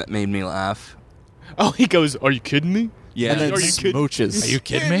line that made me laugh? Oh, he goes, are you kidding me? Yeah. And then Are you kidding? smooches. Are you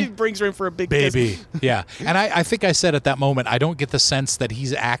kidding He me? brings her in for a big kiss. Baby, yeah, and I think I said at that moment I don't get the sense that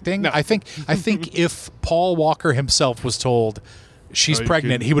he's acting. No. I think if Paul Walker himself was told she's Are you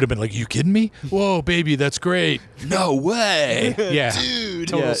pregnant, kidding? he would have been like, "You kidding me? Whoa, baby, that's great." No way. Yeah, Dude,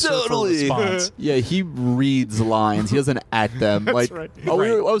 total yeah, surfer totally. response. Yeah, he reads lines. He doesn't act them. Like, right. I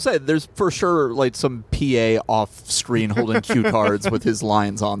Right. would say there's for sure like some PA off screen holding cue cards with his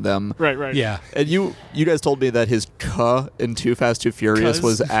lines on them. Right. Yeah, And you guys told me that his "cuh" in Too Fast Too Furious Cuz?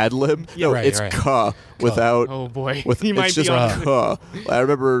 was ad lib. Yeah. No, Right, it's right. "cuh" without. Oh, boy. With, He it's might be just on- "cuh." I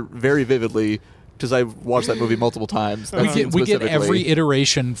remember very vividly because I watched that movie multiple times. that scene we get every specifically.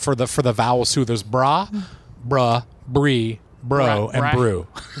 iteration for the vowels too. There's bra, bruh, bree, bro, Bra- and bra. brew,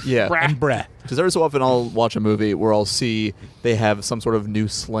 Yeah. Bra- and breh. Because every so often I'll watch a movie where I'll see they have some sort of new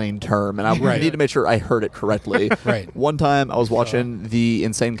slang term, and I Right. need to make sure I heard it correctly. Right. One time I was watching the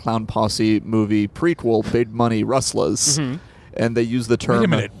Insane Clown Posse movie prequel, Big Money Rustlers, and they use the term. Wait a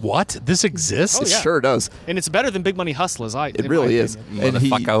minute, what? This exists? Oh, It yeah. sure does. And it's better than Big Money Hustlers. It really is. And he-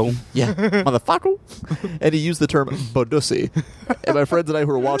 Motherfucko. Yeah, motherfucker. And he used the term "badussy," and my friends and I who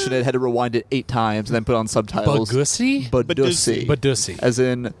were watching it had to rewind it 8 times and then put on subtitles. Bagussy? Badussy. Badussy. As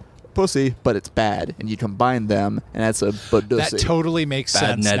in pussy, but it's bad, and you combine them, and that's a badussy. That totally makes Bad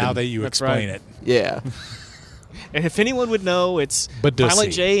sense netting. now that you That's explain right. it. Yeah. And if anyone would know, it's But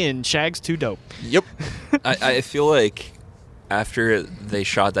Violent J and Shag's Too Dope. Yep. I feel like after they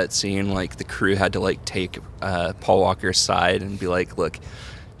shot that scene, like the crew had to like take Paul Walker's side and be like, "Look,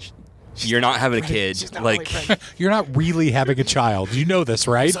 you're not having a kid. Like, You're not really having a child. You know this,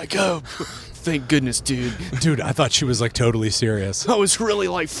 right? It's like, oh, thank goodness, dude. Dude, I thought she was like totally serious. I was really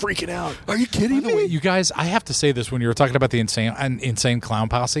like freaking out. Are you kidding By the way, you guys, I have to say this when you were talking about the insane clown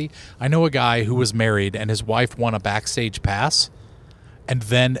posse. I know a guy who was married and his wife won a backstage pass, and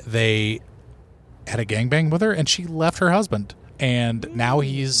then they had a gangbang with her, and she left her husband. And now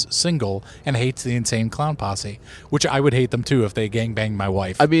he's single and hates the insane clown posse, which I would hate them too if they gangbanged my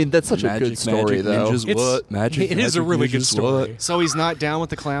wife. I mean, that's such a good story, though. Ninjas, It's- what? Magic. it is a really good ninjas, story. what? So he's not down with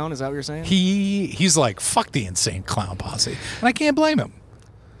the clown? Is that what you're saying? He's like, fuck the insane clown posse, and I can't blame him.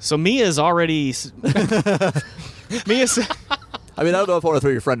 So Mia's already. Mia's. I mean, I don't know if I want to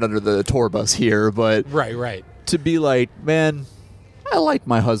throw your friend under the tour bus here, but Right. to be like, man, I like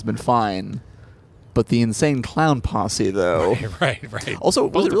my husband fine, but the insane clown posse, though. Right. Also,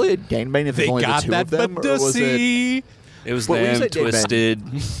 was it really a gangbang if They it's only got the two that of them, or was it? pussy. It was What, when you them, say gangbang? Twisted.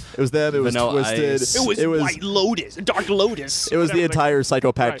 It was them. It was Vanilla Twisted. Ice. It was White Lotus, Dark Lotus. It was the whatever they- entire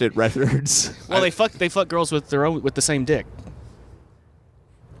Psychopacted Right. Records. Well, they fuck girls with the same dick.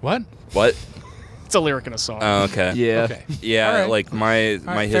 What? What? It's a lyric in a song. Oh, okay. Yeah. Okay. Yeah, All right. like my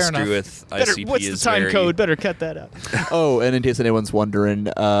fair history enough. with Better, ICP what's the is time very, code? Better cut that out. Oh, and in case anyone's wondering,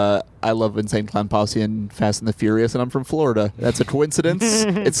 I love Insane Clown Posse and Fast and the Furious, and I'm from Florida. That's a coincidence.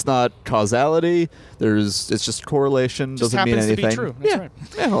 It's not causality. It's just correlation. Just Doesn't mean happens to be anything. true. That's yeah. right.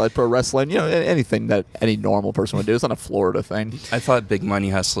 Yeah, like pro wrestling. Anything that any normal person would do. It's not a Florida thing. I thought Big Money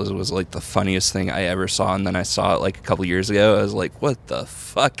Hustlers was like the funniest thing I ever saw, and then I saw it like a couple years ago. I was like, what the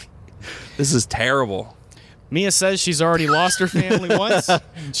fuck? This is terrible. Mia says she's already lost her family once.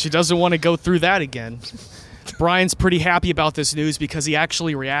 And she doesn't want to go through that again. Brian's pretty happy about this news because he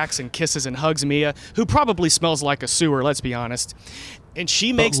actually reacts and kisses and hugs Mia, who probably smells like a sewer, let's be honest. And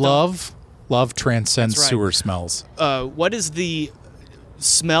she makes But love transcends That's right. sewer smells. what is the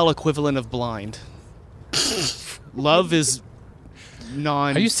smell equivalent of blind? Love is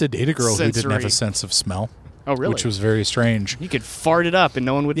non. I used to date a girl who didn't have sensory. a sense of smell. Oh, really? Which was very strange. You could fart it up and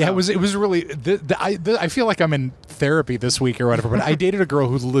no one would Yeah, know. it was really. I feel like I'm in therapy this week or whatever. But I dated a girl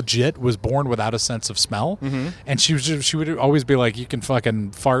who legit was born without a sense of smell, and she would always be like, "You can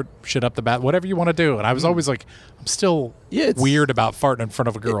fucking fart shit up the bat, whatever you want to do." And I was always like, "I'm still weird about farting in front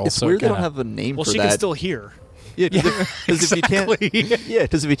of a girl." It's so weird they don't kinda- have a name Well, for she that. can still hear. Yeah, because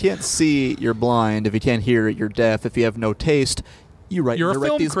if you can't see, you're blind. If you can't hear, you're deaf. If you have no taste, you write You're and a direct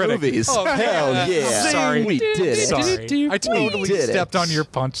film these critic. movies. Oh, Hell man. yeah! Sorry. we did it. Sorry, I totally did it. stepped on your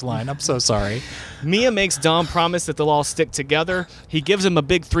punchline. I'm so sorry. Mia makes Dom promise that they'll all stick together. He gives him a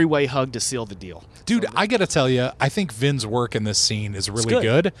big three-way hug to seal the deal. Dude, I gotta tell you, I think Vin's work in this scene is really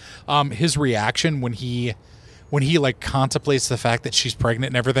good. good. His reaction when he like contemplates the fact that she's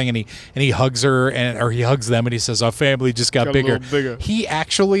pregnant and everything, and he hugs her or he hugs them and he says, "Our family just got Got a bigger." little bigger. He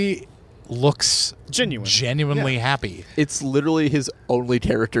actually looks Genuinely happy. It's literally his only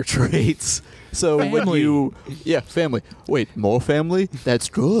character traits. So when Family. family. Wait, more family? That's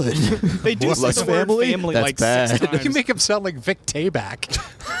good. They do say Less the word family? family That's like bad. 6 times. You make him sound like Vic Tayback.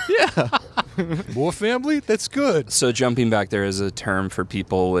 Yeah. More family? That's good. So jumping back, there is a term for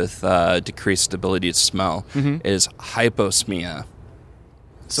people with decreased ability to smell. It is hyposmia.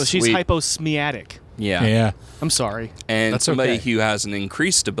 So she's Sweet. hyposmiatic. Yeah. I'm sorry. And That's somebody okay. who has an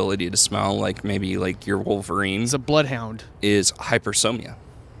increased ability to smell, like maybe like your Wolverine, He's a bloodhound. is hypersomnia.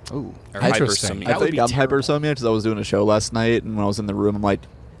 Ooh. Or Interesting. hypersomnia. I That would think be I'm terrible. hypersomnia because I was doing a show last night, and when I was in the room, I'm like,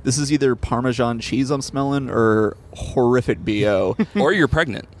 this is either Parmesan cheese I'm smelling or horrific BO. Or you're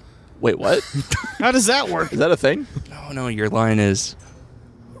pregnant. Wait, what? How does that work? Is that a thing? No, your line is,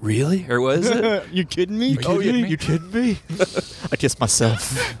 really? Or what is it? You kidding me? Oh, yeah, you kidding me? I kissed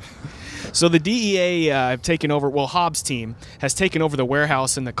myself. So the DEA have taken over, well, Hobbs' team has taken over the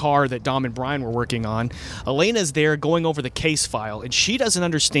warehouse in the car that Dom and Brian were working on. Elena's there going over the case file, and she doesn't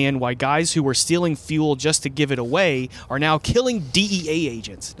understand why guys who were stealing fuel just to give it away are now killing DEA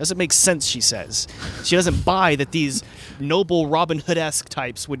agents. Doesn't make sense, she says. She doesn't buy that these noble Robin Hood-esque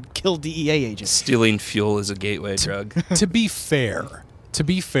types would kill DEA agents. Stealing fuel is a gateway drug. To be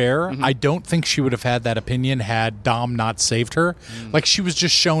fair, I don't think she would have had that opinion had Dom not saved her. Like she was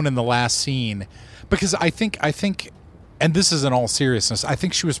just shown in the last scene, because I think, and this is in all seriousness, I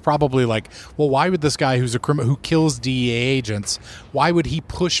think she was probably like, well, why would this guy who's a criminal who kills DEA agents, why would he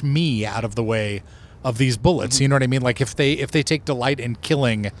push me out of the way of these bullets. You know what I mean? Like if they take delight in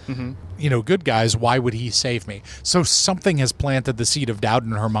killing, good guys, why would he save me? So something has planted the seed of doubt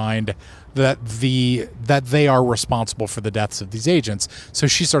in her mind that they are responsible for the deaths of these agents. So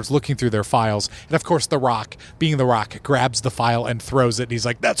she starts looking through their files, and of course, The Rock, being The Rock, grabs the file and throws it. And he's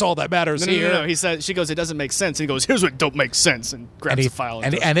like, "That's all that matters here." No. He said, she goes, "It doesn't make sense." And he goes, "Here's what don't make sense," and grabs the file.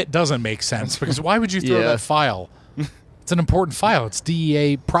 And it doesn't make sense because why would you throw Yeah. that file? It's an important file. It's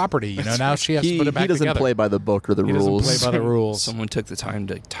DEA property. Now she has to put it back He doesn't together. play by the book or the He rules. doesn't play by the rules. Someone took the time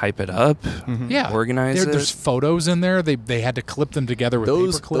to type it up, Yeah, organize it. There's photos in there. They had to clip them together with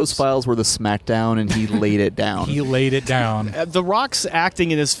Those paper clips. files were the smackdown, and he laid it down. He laid it down. The Rock's acting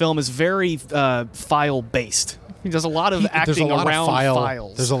in this film is very file based. He does a lot of There's acting a lot of around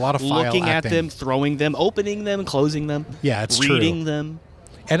files. There's a lot of file looking acting. at them, throwing them, opening them, closing them. Yeah, it's true. reading them.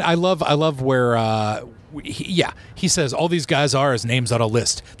 And I love where he says all these guys are his names on a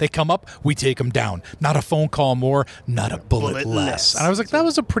list. They come up, we take them down. Not a phone call more, not a bullet less. And I was like, that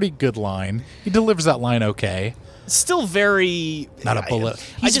was a pretty good line. He delivers that line okay. Still very Not a bullet.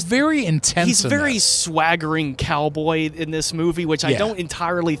 I He's just very intense. He's in very this. swaggering cowboy in this movie, which I Yeah. don't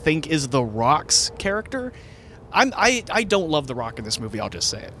entirely think is The Rock's character. I don't love The Rock in this movie. I'll just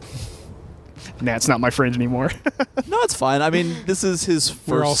say it. Nat's not my friend anymore. No, it's fine. I mean, this is his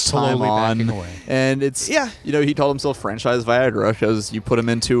We're all first time slowly on, backing away. and it's he told himself franchise Viagra because you put him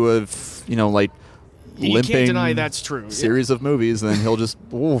into a You limping can't deny that's true. series of movies, and then he'll just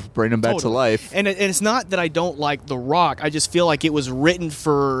bring him back to Totally. life. And it's not that I don't like The Rock. I just feel like it was written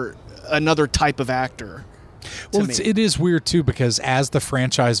for another type of actor. Well, me. it is weird too because as the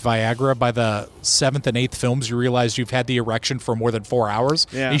franchise Viagra, by the 7th and 8th films, you realize you've had the erection for more than 4 hours.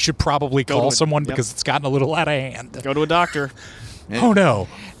 Yeah. You should probably Go call to a- someone yep. because it's gotten a little out of hand. Go to a doctor. Oh no!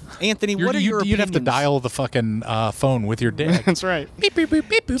 Anthony, what are your You'd have to opinions? dial the fucking phone with your dick. That's right. Beep, beep, beep,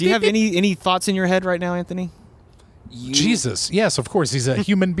 beep, Do you have beep, beep. any thoughts in your head right now, Anthony? Jesus, yes, of course. He's a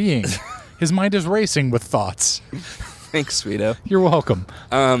human being. His mind is racing with thoughts. Thanks, Sweeto. You're welcome.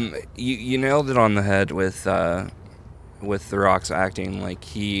 You nailed it on the head with The Rock's acting. Like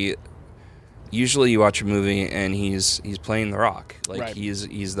usually you watch a movie and he's playing The Rock. Like Right.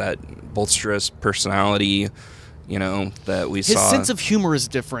 he's that boisterous personality, that we His saw. sense of humor is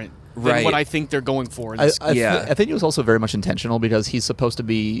different than Right. what I think they're going for. In I, this. I think it was also very much intentional because he's supposed to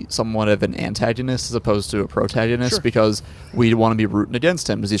be somewhat of an antagonist as opposed to a protagonist Sure. because we want to be rooting against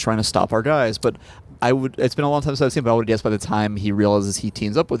him because he's trying to stop our guys. But it's been a long time since I've seen him, but I would guess by the time he realizes he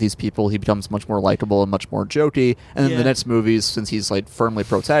teams up with these people, he becomes much more likable and much more jokey. And then Yeah. the next movies, since he's like firmly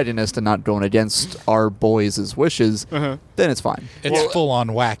protagonist and not going against our boys' wishes, then it's fine. It's full on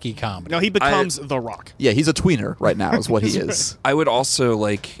wacky comedy. no, he becomes The Rock. Yeah, he's a tweener right now is what he is. I would also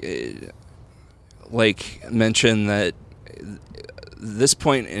mention that this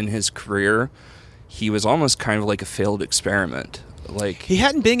point in his career, he was almost kind of like a failed experiment. Like He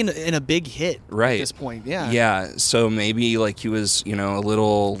hadn't been in a big hit right at this point. Yeah. Yeah. So maybe he was a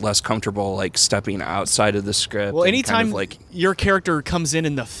little less comfortable stepping outside of the script. Well, and anytime kind of your character comes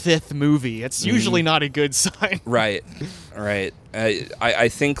in the 5th movie, it's usually not a good sign. right. I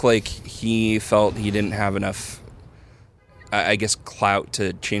think he felt he didn't have enough. I guess clout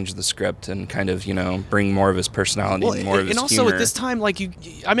to change the script and kind of bring more of his personality and more of his and also humor. at this time, I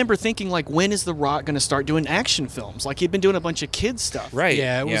remember thinking when is The Rock going to start doing action films? He'd been doing a bunch of kids stuff. Right.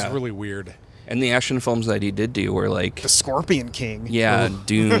 Yeah, it was really weird. And the action films that he did do were The Scorpion King.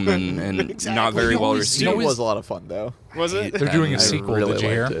 Doom and Exactly. not very well It received. was a lot of fun though. Was it? They're doing a I sequel. really Did you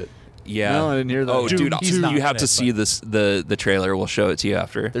hear? liked it. Yeah. No, I didn't hear that. Oh, dude, He's not you in have to it, see but- the trailer. We'll show it to you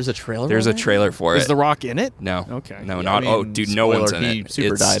after. There's a trailer. There's a already? trailer for Is it. The Rock in it? No. Okay. No, Yeah, not. Dude, no one's in He it.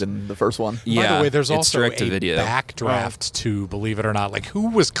 super It's- died in the first one. Yeah. By the way, there's it's also direct a to video. Backdraft 2, believe it or not.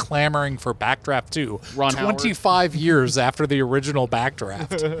 Who was clamoring for Backdraft 2? Ron Howard? 25 years after the original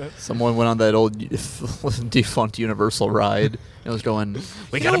Backdraft. Someone went on that old defunct Universal ride and was going,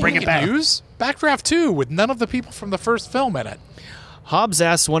 We got to bring it back. Use Backdraft 2 with none of the people from the first film in it. Hobbs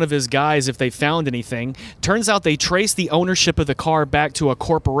asks one of his guys if they found anything. Turns out they traced the ownership of the car back to a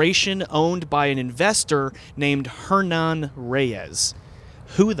corporation owned by an investor named Hernan Reyes.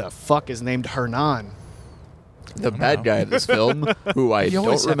 Who the fuck is named Hernan? the bad guy in this film, who I You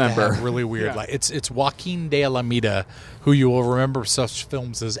always don't have to remember. have really weird. Yeah. It's Joaquin de Alameda, who you will remember such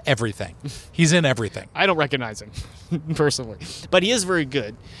films as Everything. He's in Everything. I don't recognize him, personally. But he is very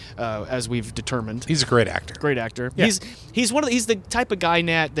good, as we've determined. He's a great actor. Great actor. Yeah. He's the type of guy,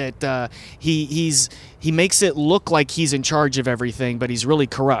 Nat, that he makes it look like he's in charge of everything, but he's really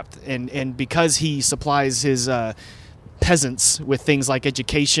corrupt. And because he supplies his peasants with things like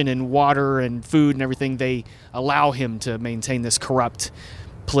education and water and food and everything, they allow him to maintain this corrupt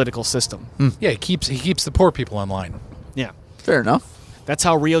political system. Yeah, he keeps the poor people in line. Yeah. Fair enough. That's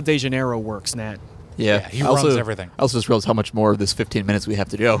how Rio de Janeiro works, Nat. Yeah, he runs everything. I also just realized how much more of this 15 minutes we have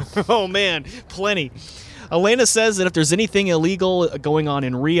to go. Oh, man, plenty. Elena says that if there's anything illegal going on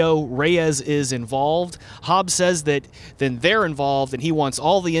in Rio, Reyes is involved. Hobbs says that then they're involved, and he wants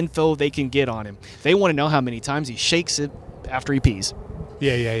all the info they can get on him. They want to know how many times he shakes it after he pees.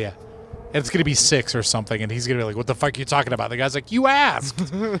 Yeah. And it's going to be 6 or something, and he's going to be like, what the fuck are you talking about? The guy's like, you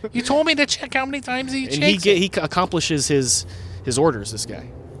asked. You told me to check how many times he shakes And he accomplishes his orders, this guy.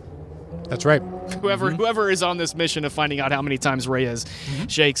 That's right. Whoever is on this mission of finding out how many times Reyes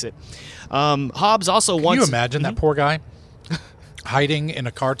shakes it. Hobbs also wants... Can you imagine that poor guy hiding in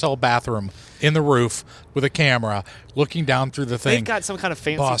a cartel bathroom in the roof with a camera, looking down through the thing? They've got some kind of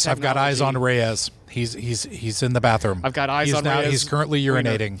fancy Boss, I've got eyes on Reyes. He's in the bathroom. I've got eyes on Reyes. He's currently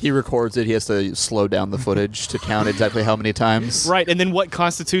urinating. He records it. He has to slow down the footage to count exactly how many times. Right, and then what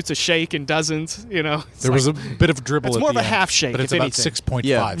constitutes a shake and doesn't, There was a bit of dribble it's at more the of a end, half shake, but it's if about anything.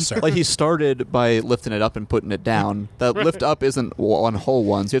 6.5, sir. Like he started by lifting it up and putting it down. That lift up isn't one whole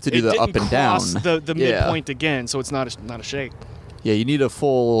one, so you have to do the up and down. The midpoint again, so it's not a shake. Yeah, you need a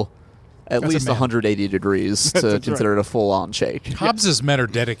full, at That's least a man. 180 degrees to consider it a full-on shake. Hobbs's men are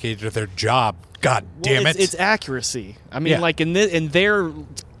dedicated to their job. God damn it! It's accuracy. I mean, Yeah. like in their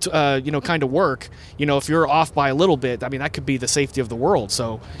kind of work, if you're off by a little bit, I mean, that could be the safety of the world.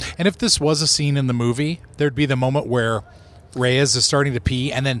 So, And if this was a scene in the movie, there'd be the moment where Reyes is starting to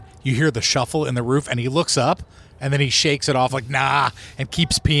pee, and then you hear the shuffle in the roof, and he looks up, and then he shakes it off like, nah, and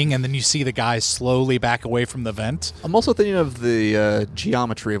keeps peeing, and then you see the guy slowly back away from the vent. I'm also thinking of the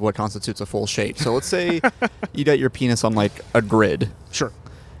geometry of what constitutes a full shake. So let's say you got your penis on like a grid. sure.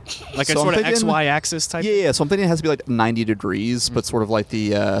 Like So a sort I'm of thinking- XY axis type? Yeah, so I'm thinking it has to be like 90 degrees, but sort of like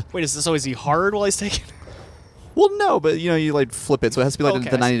the... Wait, is he hard while he's taking it? Well, no, but you like flip it, so it has to be like Okay,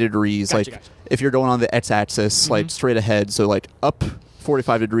 the I 90 see. degrees. Gotcha. If you're going on the x-axis, like straight ahead, so like up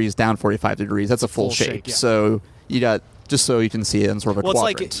 45 degrees, down 45 degrees, that's a full shake. yeah. So you got, just so you can see it in sort of a Well,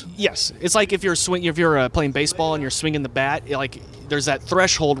 quadrant. it's like if you're playing baseball and you're swinging the bat, like there's that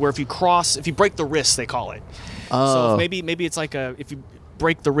threshold where if you break the wrist, they call it. So Oh. if maybe it's like if you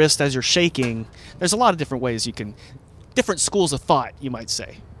break the wrist as you're shaking. There's a lot of different ways different schools of thought, you might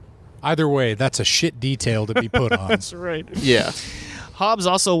say. Either way, that's a shit detail to be put on. That's right. Yeah. Hobbs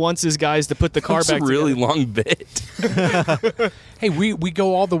also wants his guys to put the car That's back a really together. long bit. Hey, we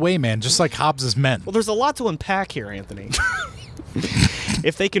go all the way, man, just like Hobbs's men. Well, there's a lot to unpack here, Anthony.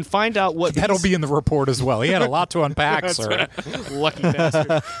 If they can find out what That'll be in the report as well. He had a lot to unpack, sir. lucky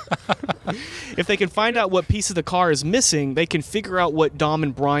bastard. If they can find out what piece of the car is missing, they can figure out what Dom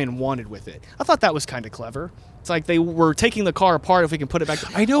and Brian wanted with it. I thought that was kind of clever. It's like they were taking the car apart. If we can put it back,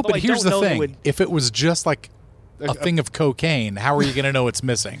 I know, Although but here's don't the know they thing. would- If it was just like a thing of cocaine, how are you going to know it's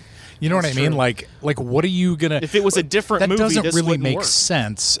missing? You know what I That's mean? true. Like what are you going to... If it was a different that movie, doesn't this really wouldn't make work.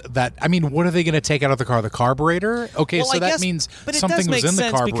 sense. What are they going to take out of the car? The carburetor? Okay, Well, so I that guess- means but it something does make was in the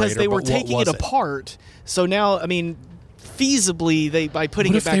sense carburetor, because they were but what taking was it apart. So now, I mean, feasibly, by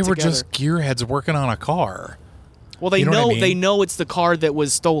putting What it if back they were together. just gearheads working on a car? Well, they you know what I mean? they know it's the car that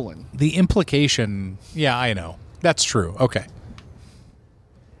was stolen. The implication... Yeah, I know. That's true. Okay.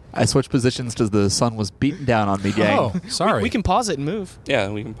 I switched positions because the sun was beating down on me, gang. Oh, sorry. We can pause it and move. Yeah,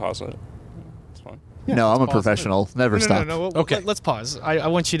 we can pause it. It's fine. no, I'm a pause it. professional. Never stop. No. Okay. Let's pause. I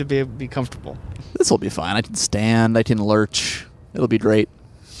want you to be comfortable. This will be fine. I can stand. I can lurch. It'll be great.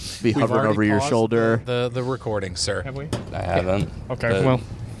 Be We've hovering already over your paused shoulder. The recording, sir. Have we? I haven't. Okay. but Well,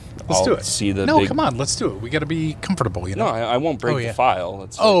 Let's I'll do it. See the no, big... come on. Let's do it. We got to be comfortable, you know? No, I won't break Oh, yeah. the file.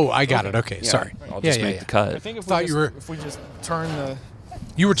 It's Oh, like- I got it. Okay, yeah, sorry. I'll just make the cut. I think if Thought if we just turn the.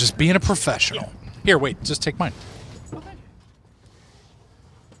 You were just being a professional. Here, wait. Just take mine.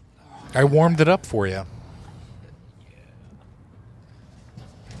 I warmed it up for you.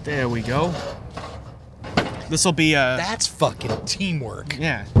 There we go. This will be That's fucking teamwork.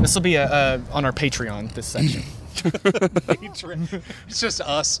 yeah. This will be on our Patreon. This section. It's just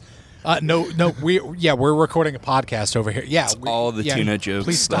us. No, we're recording a podcast over here. Yeah, all the tuna jokes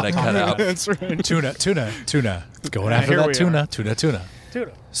please that stop I cut out. That's right. Tuna. Going Yeah, after here that we tuna.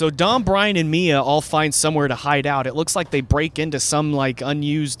 So Dom, Brian, and Mia all find somewhere to hide out. It looks like they break into some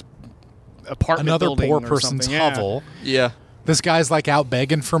unused apartment Another building poor or person's something. Yeah. hovel. Yeah. This guy's out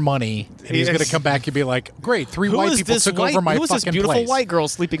begging for money, and he's Yes. going to come back and be like, "Great, three Who white is people this took white? over my Who is this fucking beautiful place." white girl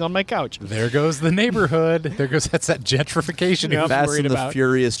sleeping on my couch? There goes the neighborhood. That's that gentrification he was Fast worried and the about.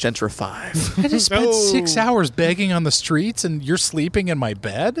 Furious Gentrify. I just spent No. 6 hours begging on the streets, and you're sleeping in my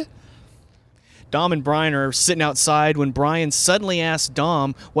bed? Dom and Brian are sitting outside when Brian suddenly asks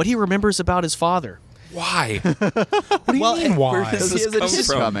Dom what he remembers about his father. Why? What do you mean why? where does He has a come kiss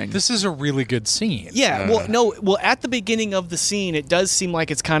from? coming. This is a really good scene. Yeah, well, at the beginning of the scene, it does seem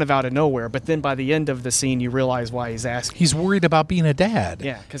like it's kind of out of nowhere, but then by the end of the scene, you realize why he's asking. He's worried about being a dad.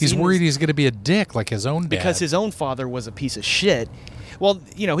 Yeah, 'cause he's he worried was- he's going to be a dick like his own dad. Because his own father was a piece of shit. Well,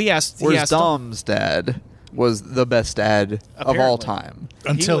 he asked. Whereas Dom's dad was the best dad of all Apparently. time.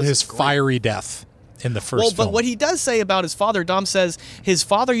 until was his great. fiery death in the first Well, film. but what he does say about his father, Dom says his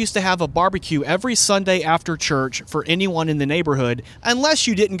father used to have a barbecue every Sunday after church for anyone in the neighborhood. Unless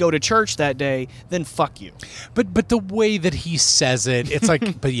you didn't go to church that day, then fuck you. But the way that he says it, it's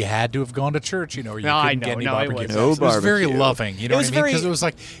like, but you had to have gone to church, or you No, I couldn't know. get any No, it barbecue. was- No It was very barbecue. loving, you know It what was I mean? very- Because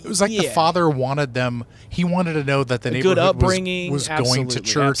it was like the Yeah. father wanted them. He wanted to know that the A neighborhood good upbringing, was going to absolutely,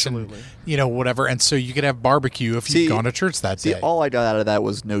 church absolutely. and whatever, and so you could have barbecue if See- you'd gone to church that See, day. all I got out of that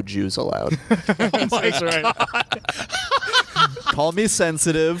was no Jews allowed. That's right. Call me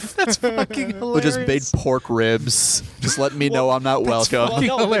sensitive. That's fucking hilarious. But just baked pork ribs. Just let me know I'm not welcome. Well,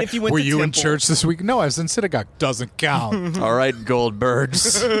 no, but if you went Were to you in temple- church this week? No, I was in synagogue. Doesn't count. All right,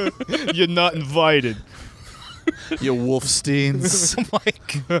 Goldbergs. You're not invited. You Wolfsteins.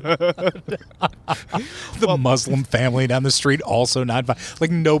 The Muslim family down the street also not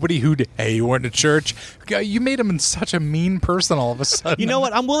like nobody who hey, you weren't to church. You made him such a mean person all of a sudden. You know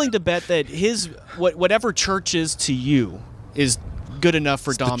what? I'm willing to bet that whatever church is to you is good enough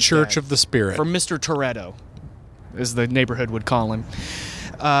for The Dom's Church dad. of the Spirit. For Mr. Toretto, as the neighborhood would call him.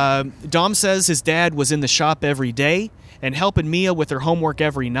 Dom says his dad was in the shop every day and helping Mia with her homework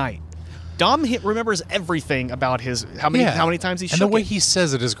every night. Dom remembers everything about his how many times he shook and the way it. he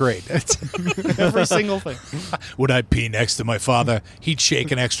says it is great. Every single thing. Would I pee next to my father? He'd shake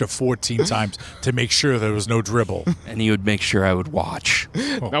an extra 14 times to make sure there was no dribble. And he would make sure I would watch.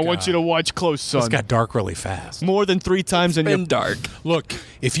 Oh, I want you to watch close, This son. got dark really fast. More than 3 times in your Been dark. Look,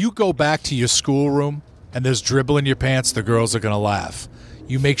 if you go back to your schoolroom and there's dribble in your pants, the girls are going to laugh.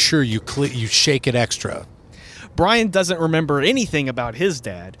 You make sure you shake it extra. Brian doesn't remember anything about his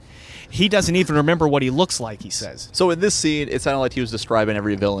dad. He doesn't even remember what he looks like, he says. So in this scene, it sounded like he was describing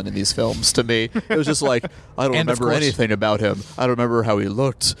every villain in these films to me. It was just like, I don't And of remember course- anything about him. I don't remember how he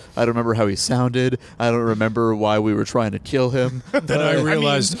looked. I don't remember how he sounded. I don't remember why we were trying to kill him. Then I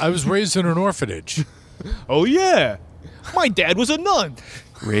realized I was raised in an orphanage. Oh, yeah. My dad was a nun.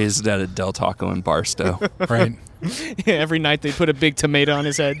 Raised at a Del Taco in Barstow. Right? Every night they put a big tomato on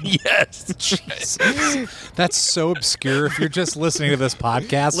his head. Yes. That's so obscure. If you're just listening to this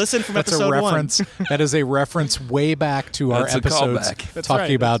podcast, Listen from that's episode a 1. reference. That is a reference way back to our That's a episodes callback. That's talking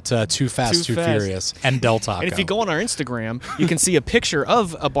right. about Too Fast, Too Too Fast. Furious and Del Taco. And if you go on our Instagram, you can see a picture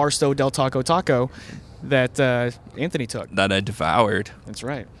of a Barstow Del Taco that Anthony took. That I devoured. That's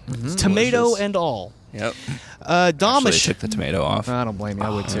right. Tomato Delicious. and all. Yep. Dom Actually, I took the tomato off. I don't blame you. I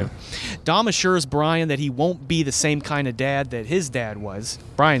would too. Dom assures Brian that he won't be the same kind of dad that his dad was,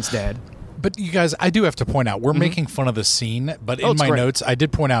 Brian's dad. But you guys, I do have to point out, we're making fun of the scene, but in Oh, it's my great. notes, I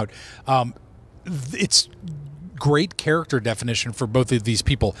did point out it's great character definition for both of these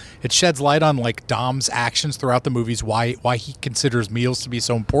people. It sheds light on like Dom's actions throughout the movies, why he considers meals to be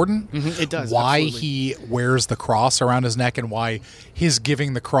so important. It does, Why absolutely. he wears the cross around his neck, and why his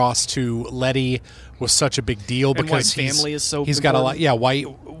giving the cross to Letty was such a big deal, And why because his family is so he's got a lot. important.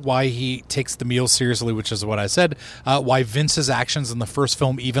 Yeah, why he takes the meal seriously, which is what I said. Why Vince's actions in the first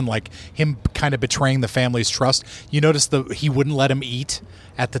film, even like him kind of betraying the family's trust. You notice he wouldn't let him eat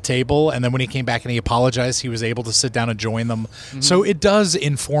at the table, and then when he came back and he apologized, he was able to sit down and join them. So it does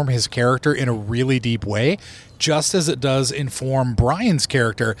inform his character in a really deep way, just as it does inform Brian's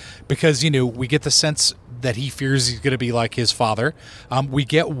character, because we get the sense that he fears he's going to be like his father. We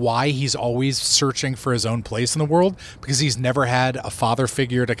get why he's always searching for his own place in the world, because he's never had a father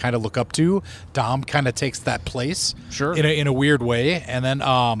figure to kind of look up to. Dom kind of takes that place, Sure. in a weird way, and then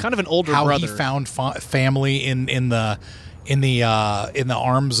Kind of an older how brother. he found family in the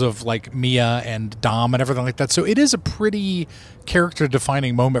arms of like Mia and Dom and everything like that. So it is a pretty character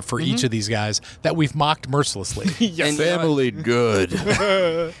defining moment for each of these guys that we've mocked mercilessly. And Family good.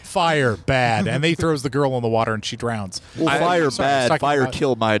 Fire bad, and he throws the girl in the water and she drowns. Well, fire sorry, bad. talking Fire about-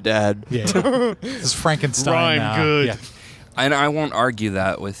 killed my dad. Yeah, this is Frankenstein. Rhyme good. Yeah. And I won't argue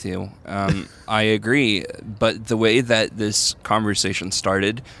that with you. I agree. But the way that this conversation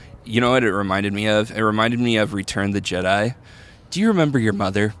started, you know what it reminded me of? It reminded me of Return of the Jedi. Do you remember your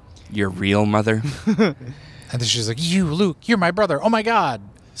mother? Your real mother? And then she's like, "You, Luke, you're my brother. Oh my God!"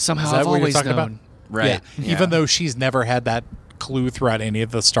 Somehow Is that I've what you're always talking known. about? Right. Yeah. Even though she's never had that clue throughout any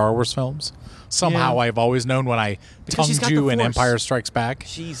of the Star Wars films, somehow Yeah. I've always known when I Because she's tongued got you the in Force. Empire Strikes Back.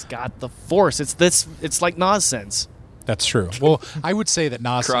 She's got the Force. It's like nonsense. That's true. Well, I would say that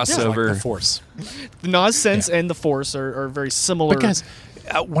Nas sense is like Crossover. the Force. The Nas sense and the Force are very similar. But guys,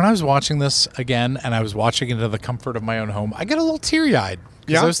 when I was watching this again, and I was watching it in the comfort of my own home, I get a little teary-eyed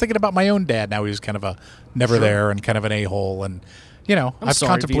because Yeah? I was thinking about my own dad. Now he was kind of a never there and kind of an a-hole, and I've sorry,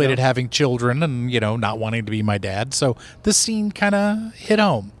 contemplated Vito. having children and not wanting to be my dad. So this scene kind of hit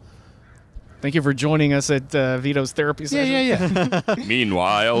home. Thank you for joining us at Vito's therapy session. Yeah.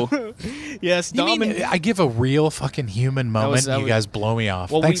 Meanwhile, Yes, You Dom mean and I give a real fucking human moment? that You was- guys blow me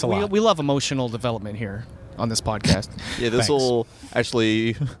off. well, Thanks a we lot. we love emotional development here on this podcast. Yeah, this Thanks. will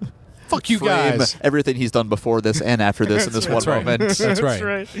actually Fuck you frame guys. everything he's done before this and after this in this one That's right. moment. That's right.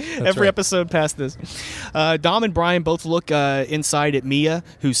 Every right. episode past this. Dom and Brian both look inside at Mia,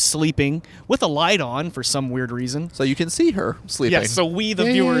 who's sleeping with a light on for some weird reason. So you can see her sleeping. Yes, so we, the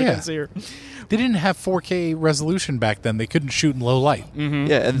Yeah, viewer, yeah. can see her. They didn't have 4K resolution back then. They couldn't shoot in low light. Yeah, and it's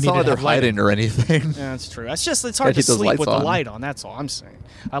Needed not like they're to have lighting. hiding or anything. Yeah, that's true. It's hard Gotta to keep those sleep lights with on. the light on. That's all I'm saying.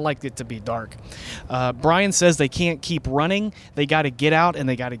 I like it to be dark. Brian says they can't keep running. They got to get out, and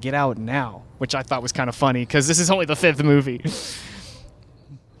they got to get out now, which I thought was kind of funny because this is only the 5th movie.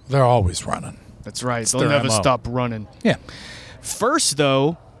 They're always running. That's right. It's They'll their never MO. stop running. Yeah. First,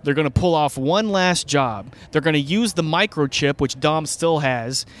 though, they're going to pull off one last job. They're going to use the microchip, which Dom still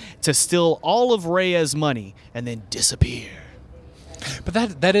has, to steal all of Reyes' money and then disappear. But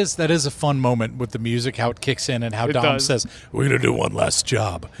that is a fun moment with the music, how it kicks in and how It Dom does. says, "We're gonna do one last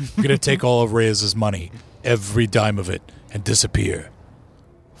job. We're gonna take all of Reyes' money, every dime of it, and disappear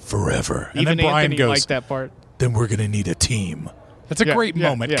forever." And Even then Brian Anthony goes, liked that part. "Then we're gonna need a team." That's a Yeah, great yeah,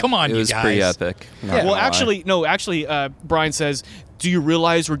 moment. yeah. Come on, it you was guys. pretty epic. not Well, gonna lie. actually, Brian says, "Do you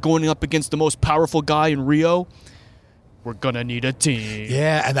realize we're going up against the most powerful guy in Rio? We're gonna need a team."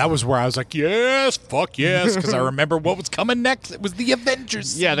 Yeah, and that was where I was like, "Yes, fuck yes," because I remember what was coming next. It was the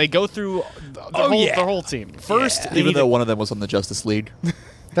Avengers. Yeah, they go through the whole team. First, they Even need though a- one of them was on the Justice League.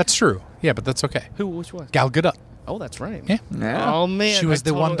 That's true. Yeah, but that's okay. which one? Gal Gadot. Oh, that's right. Yeah. Oh man, She was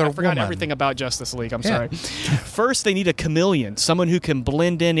the Wonder I forgot Woman. everything about Justice League. I'm Yeah. sorry. First, they need a chameleon, someone who can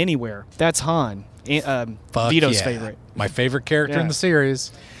blend in anywhere. That's Han, Fuck Vito's yeah. favorite. My favorite character Yeah. in the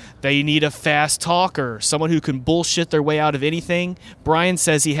series. They need a fast talker, someone who can bullshit their way out of anything. Brian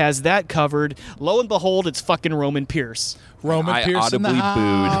says he has that covered. Lo and behold, it's fucking Roman Pierce. Roman I Pierce in the audibly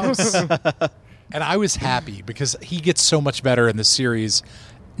booed. house. And I was happy because he gets so much better in the series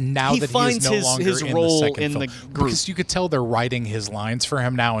now He that he finds is no his- longer his in role the second in film. the group. Because you could tell they're writing his lines for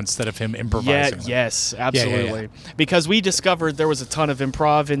him now instead of him Yeah, improvising. them. yes, yeah. absolutely. Because we discovered there was a ton of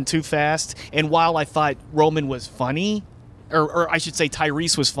improv in Too Fast, and while I thought Roman was funny, or I should say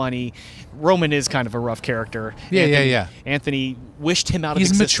Tyrese was funny, Roman is kind of a rough character. Yeah, Anthony, yeah. Anthony wished him out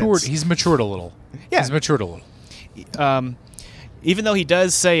He's of matured. existence. He's matured a little. Yeah. He's matured a little. Even though he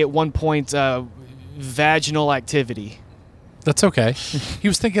does say at one point, vaginal activity. That's okay. He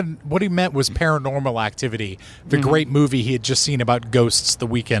was thinking what he meant was Paranormal Activity, the great movie he had just seen about ghosts the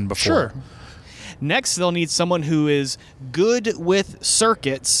weekend before. Next, they'll need someone who is good with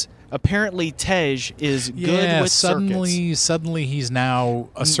circuits. Apparently, Tej is good Yeah, with circuits. suddenly he's now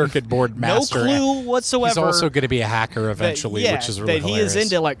a circuit board No master. clue whatsoever. He's also going to be a hacker eventually, that, which is really that he hilarious.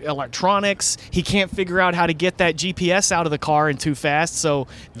 is into electronics. He can't figure out how to get that GPS out of the car in Too Fast, so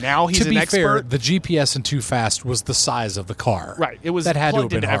now he's to be an expert. fair, the GPS in Too Fast was the size of the car. Right, it was that had to have plugged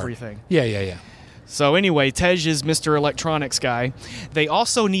been into hard. everything. Yeah. So anyway, Tej is Mr. Electronics guy. They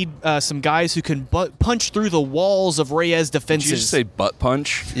also need some guys who can punch through the walls of Reyes' defenses. Did you just say butt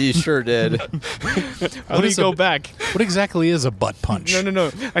punch? You sure did. Let me is go a- back. What exactly is a butt punch?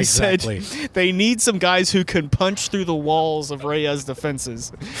 No. I Exactly. said they need some guys who can punch through the walls of Reyes'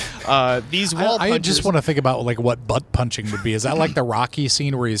 defenses. These wall I punchers. just want to think about like what butt punching would be. Is that like the Rocky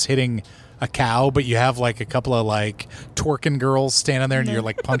scene where he's hitting a cow, but you have like a couple of like twerking girls standing there and you're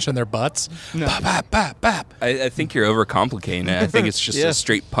like punching their butts? Bap, bap, bap, bap. I think you're overcomplicating it. I think it's just Yeah. a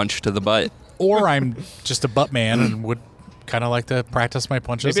straight punch to the butt. Or I'm just a butt man and would kind of like to practice my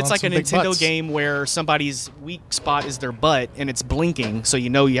punches. Maybe it's on like a some big Nintendo butts. game where somebody's weak spot is their butt and it's blinking, so you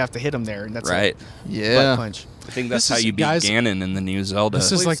know you have to hit them there, and that's Right. a Yeah. butt punch. I think that's This how is- you beat guys, Ganon in the new Zelda. This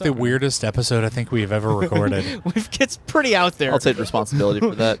is believe like so. the weirdest episode I think we've ever recorded. It gets pretty out there. I'll take responsibility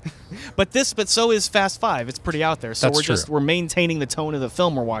for that. But so is Fast 5. It's pretty out there. So That's true. we're maintaining the tone of the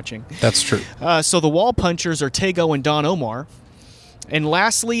film we're watching. That's true. So the wall punchers are Tego and Don Omar. And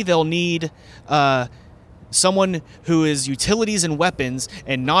lastly, they'll need someone who is utilities and weapons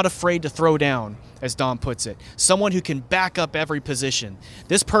and not afraid to throw down, as Don puts it. Someone who can back up every position.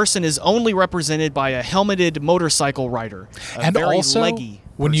 This person is only represented by a helmeted motorcycle rider. A And very also, leggy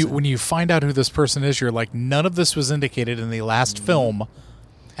when person. you find out who this person is, you're like, none of this was indicated in the last film.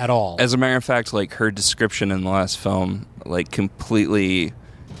 at all. As a matter of fact, like her description in the last film, like completely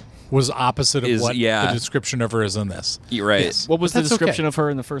was opposite of is- what yeah. the description of her is in this. you're right. Yes. What was the That's description okay. of her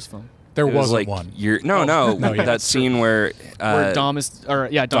in the first film? There It was wasn't like one. no, No, yeah, that that's scene where Where Dom is Dom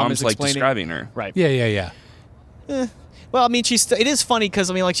Dom's is like explaining. describing her. Right. Yeah. Well, I mean, it is funny because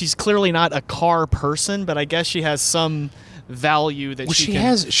I mean, like, she's clearly not a car person, but I guess she has some value that Well, she she can.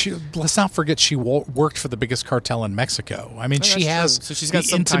 has. Let's not forget she worked for the biggest cartel in Mexico. I mean, Oh, she that's has true. So she's got the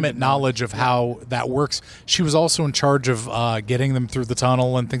some kind intimate of knowledge of how that works. She was also in charge of getting them through the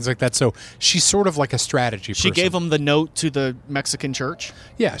tunnel and things like that. So she's sort of like a strategy. She person. gave him the note to the Mexican church.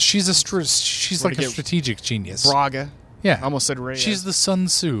 Yeah, she's she's Where like to a get strategic genius. Braga. Yeah, I almost said Reyes. She's the Sun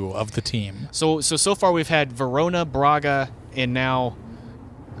Tzu of the team. So far we've had Verona, Braga, and now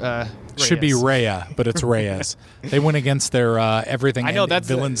Should be Reyes. Rhea, but it's Reyes. They went against their everything. I know that's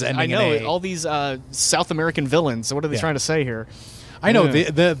villains ending I know in A. all these South American villains. So what are they Yeah. trying to say here? I know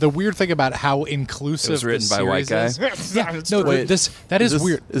Yeah. the weird thing about how inclusive It was written this by a white series guy. is- It's No, true. Wait, that is this,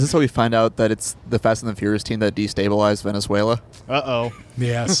 weird. Is this how we find out that it's the Fast and the Furious team that destabilized Venezuela? Uh-oh.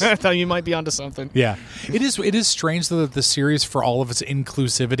 Yes. I thought you might be onto something. Yeah, it is. It is strange though that the series, for all of its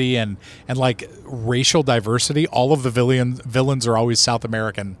inclusivity and like racial diversity, all of the villains are always South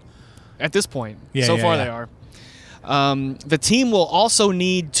American. At this point. Yeah, so yeah, far yeah. they are. The team will also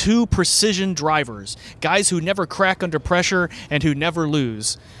need 2 precision drivers, guys who never crack under pressure and who never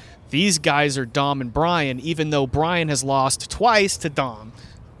lose. These guys are Dom and Brian, even though Brian has lost twice to Dom.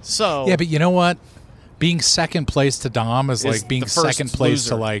 So Yeah, but you know what? Being second place to Dom is like being the first second place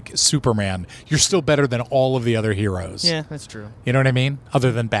to loser. like Superman. You're still better than all of the other heroes. yeah, that's true. You know what I mean?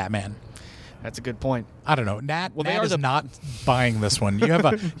 Other than Batman. That's a good point. I don't know. Nat they are is the- not buying this one.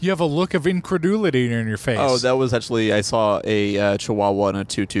 You have a look of incredulity in your face. Oh, that was actually, I saw a Chihuahua and a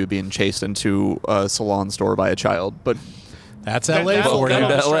tutu being chased into a salon store by a child. But That's That- LA that'll- for you. that'll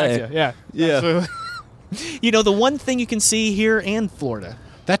LA. distract you. Yeah. Yeah. Absolutely. You know, the one thing you can see here and Florida.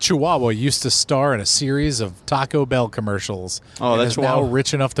 That Chihuahua used to star in a series of Taco Bell commercials. Oh, and that is now Chihuahua-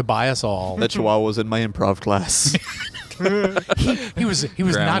 rich enough to buy us all. that Chihuahua was in my improv class. He was not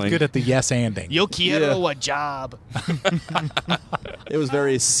Groundling. good at the yes anding. Yo quiero a job. It was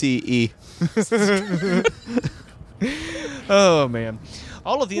very CE. Oh, man.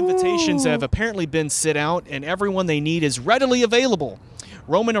 All of the invitations have apparently been sent out, and everyone they need is readily available.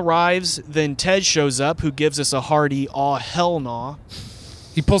 Roman arrives, then Ted shows up, who gives us a hearty "aw hell nah."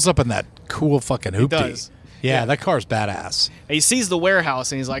 He pulls up in that cool fucking hoopty. does. Yeah, that car's badass. And he sees the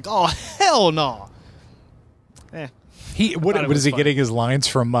warehouse, and he's like, "Oh hell no!" He thought it what was is he funny. getting his lines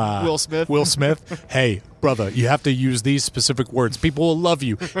from? Will Smith. Will Smith. Hey, brother, you have to use these specific words. People will love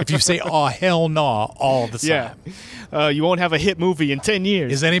you if you say "oh hell no" all the time. Yeah, you won't have a hit movie in 10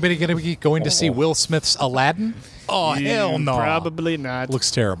 years. Is anybody going to be going to see Will Smith's Aladdin? Oh hell no! Probably not.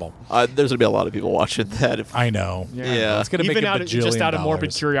 Looks terrible. There's going to be a lot of people watching that. I know. Yeah. It's going to make Even a out bajillion just out of morbid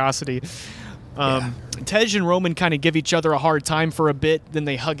dollars. curiosity. Tej and Roman kind of give each other a hard time for a bit, then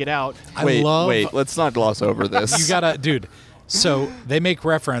they hug it out. I Wait, love. let's not gloss over this. You gotta, dude. So they make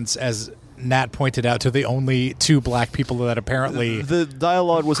reference, as Nat pointed out, to the only 2 black people that apparently The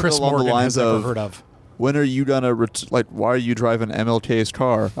dialogue was Chris along Morgan the has lines ever of, heard of. when are you gonna why are you driving MLK's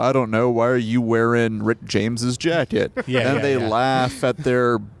car? I don't know. Why are you wearing Rick James's jacket? Yeah, and yeah, they yeah. laugh at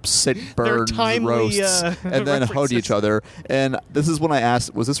their sick burn timely, roasts and then hug references. each other. And this is when I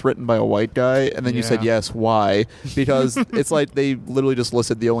asked, was this written by a white guy? And then you said Yeah. yes. Why? Because it's like they literally just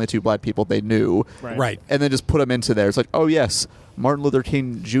listed the only 2 black people they knew, Right. and then just put them into there. It's like, oh yes, Martin Luther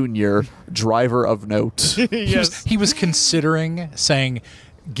King Jr., driver of note. Yes. He was considering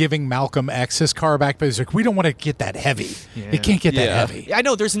giving Malcolm X his car back, but he's like, we don't want to get that heavy. It can't get that Yeah. heavy. I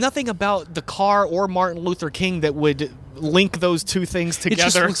know there's nothing about the car or Martin Luther King that would link those 2 things It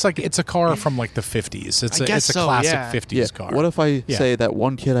just together. looks like it's a car from like the 50s. It's I guess it's a so, classic yeah. 50s car. What if I Yeah. say that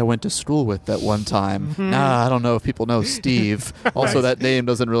one kid I went to school with that one time? Mm-hmm. Nah, I don't know if people know Steve. Also, Right. that name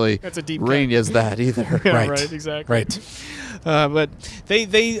doesn't really That's a deep ring cut. as that either. Yeah, right. exactly. Right. But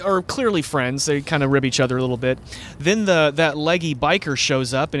they are clearly friends. They kind of rib each other a little bit. Then that leggy biker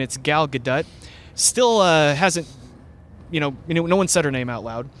shows up, and it's Gal Gadot. Still hasn't, no one said her name out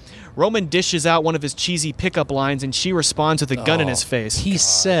loud. Roman dishes out one of his cheesy pickup lines, and she responds with a gun in his face. He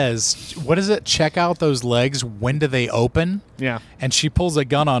says, what is it? Check out those legs. When do they open? Yeah. And she pulls a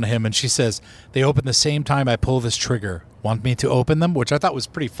gun on him and she says, they open the same time I pull this trigger. Want me to open them? Which I thought was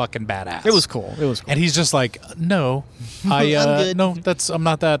pretty fucking badass. It was cool. And he's just like, no, I'm good. no, I'm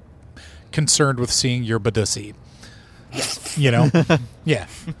not that concerned with seeing your badussi. You know? Yeah.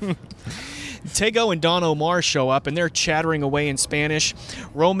 Tego and Don Omar show up, and they're chattering away in Spanish.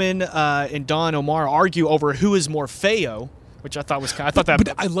 Roman and Don Omar argue over who is more feo, which I thought was kind. I thought that.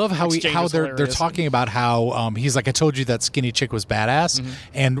 But I love how exchange was they're hilarious. talking about how he's like, I told you that skinny chick was badass,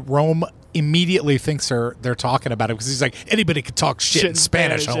 and Rome immediately thinks they're talking about it because he's like, anybody could talk shit in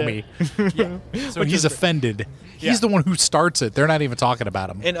Spanish, homie. So he's offended. He's the one who starts it. They're not even talking about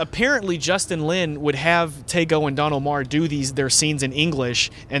him. And apparently, Justin Lin would have Tego and Don Omar do their scenes in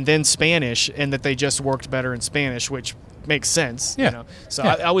English and then Spanish, and that they just worked better in Spanish, which makes sense. Yeah. You know? So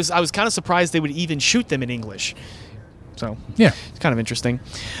Yeah. I was kind of surprised they would even shoot them in English. So Yeah. it's kind of interesting.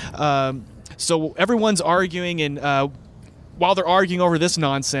 So everyone's arguing, and while they're arguing over this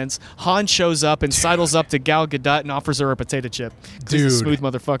nonsense, Han shows up and sidles up to Gal Gadot and offers her a potato chip. 'Cause he's a Dude. smooth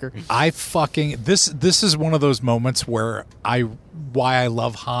motherfucker. This is one of those moments where why I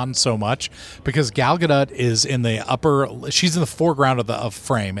love Han so much, because Gal Gadot is in the she's in the foreground of the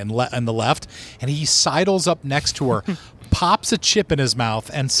frame and in the left, and he sidles up next to her, pops a chip in his mouth,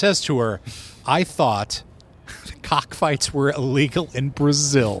 and says to her, "I thought cockfights were illegal in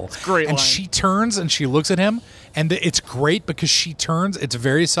Brazil." Great and line. she turns and she looks at him, and it's great because she turns. It's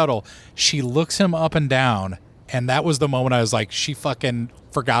very subtle. She looks him up and down. And that was the moment I was like, she fucking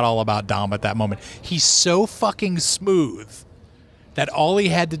forgot all about Dom at that moment. He's so fucking smooth that all he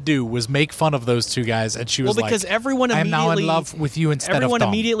had to do was make fun of those two guys, and she was like, because everyone I'm now in immediately- love with you instead of Everyone Dom.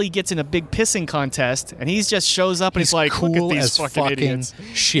 immediately gets in a big pissing contest, and he just shows up and he's like, cool look at these as fucking idiots.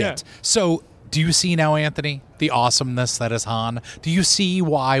 shit. Yeah. So, do you see now, Anthony, the awesomeness that is Han? Do you see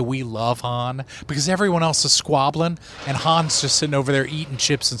why we love Han? Because everyone else is squabbling, and Han's just sitting over there eating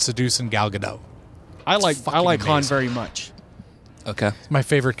chips and seducing Gal Gadot. I like fucking Han amazing. very much. Okay. My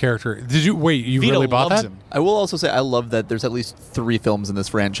favorite character. Did you wait? You Vito really bought loves that? him. I will also say I love that there's at least 3 films in this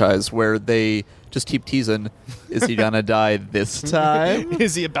franchise where they just keep teasing, is he gonna die this time?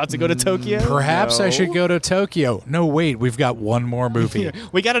 Is he about to go to Tokyo? Perhaps I No. should go to Tokyo. No, wait, we've got one more movie.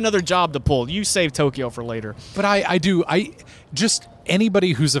 We got another job to pull. You save Tokyo for later. But I just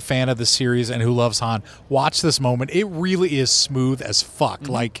anybody who's a fan of the series and who loves Han, watch this moment. It really is smooth as fuck.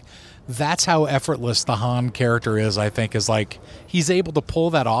 Like, that's how effortless the Han character is, I think, is like he's able to pull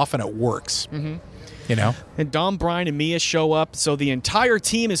that off and it works. You know? And Dom, Brian, and Mia show up, so the entire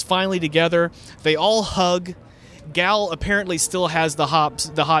team is finally together. They all hug. Gal apparently still has the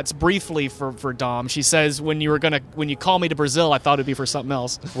hots briefly for Dom. She says, when you call me to Brazil, I thought it'd be for something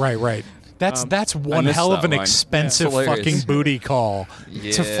else. Right. That's one missed hell of that an line. expensive Yeah. fucking booty call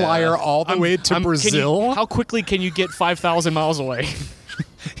to fly her all the way to Brazil. How quickly can you get 5,000 miles away?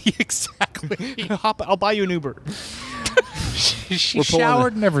 Exactly. I'll buy you an Uber. She We're pulling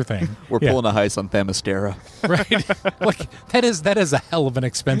showered and everything. We're Yeah. pulling a heist on Themyscira. Right? Like that is a hell of an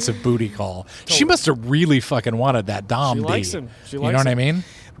expensive booty call. She must have really fucking wanted that Dom. She D. likes him. She You know likes what I him. mean?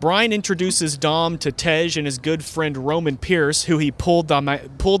 Brian introduces Dom to Tej and his good friend Roman Pierce, who he pulled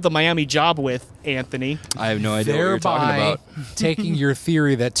the Miami job with, Anthony. I have no idea what you're talking Thereby about. taking your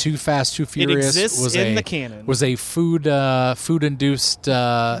theory that Too Fast, Too Furious exists was in a the canon. was a food induced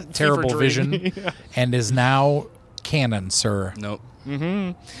terrible dream. vision, and is now canon, sir. Nope.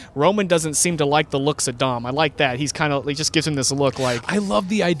 Roman doesn't seem to like the looks of Dom. I like that. He just gives him this look like, I love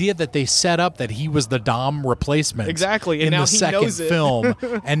the idea that they set up that he was the Dom replacement. Exactly, and in now the he second knows it. film,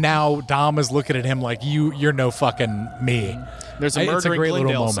 and now Dom is looking at him like you're no fucking me. there's a It's murder a great in little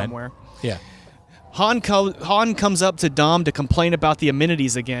Glendale moment. somewhere. Yeah. Han comes up to Dom to complain about the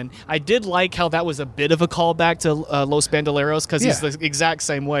amenities again. I did like how that was a bit of a callback to Los Bandoleros, because he's Yeah. the exact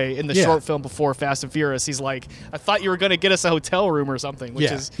same way in the Yeah. short film before Fast and Furious. He's like, I thought you were going to get us a hotel room or something.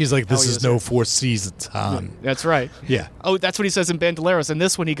 Which is He's like, how this he is no Four Seasons, Han. That's right. Yeah. Oh, that's what he says in Bandoleros. And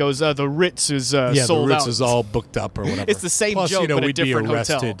this one he goes, the Ritz is Yeah, sold the Ritz out. is all booked up or whatever. It's the same Plus, joke, but a we'd different be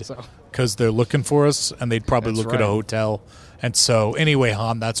hotel, arrested so. because they're looking for us, and they'd probably That's look at a right. hotel. And so, anyway,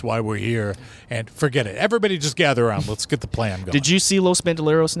 Han, that's why we're here. And forget it. Everybody just gather around. Let's get the plan going. Did you see Los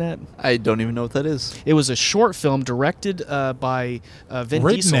Bandoleros, Nat? I don't even know what that is. It was a short film directed by Vin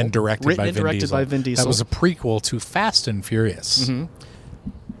Written Diesel. and directed, Written by, and Vin directed Diesel. by Vin Diesel. That was a prequel to Fast and Furious.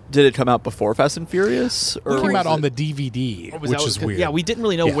 Did it come out before Fast and Furious? It came was out on it- the DVD, Was which that- is weird. Yeah, we didn't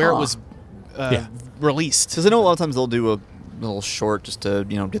really know Yeah. where it Huh. was Yeah. released. Because I know a lot of times they'll do a little short just to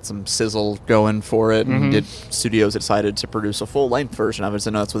get some sizzle going for it, and studios decided to produce a full length version of it. So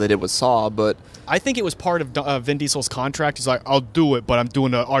I know that's what they did with Saw, but I think it was part of Vin Diesel's contract. He's like, I'll do it, but I'm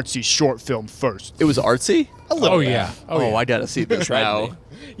doing an artsy short film first. it was artsy. A little Oh, bit. yeah. Oh, yeah. I gotta see this now.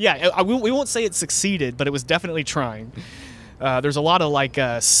 Yeah, we won't say it succeeded, but it was definitely trying. There's a lot of like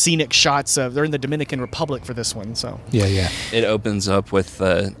scenic shots of. They're in the Dominican Republic for this one, so Yeah. It opens up with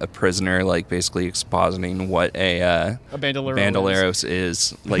a prisoner like basically expositing what a bandoleros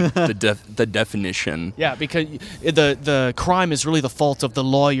is, like the definition. Yeah, because the crime is really the fault of the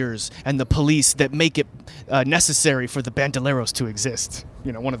lawyers and the police that make it necessary for the bandoleros to exist.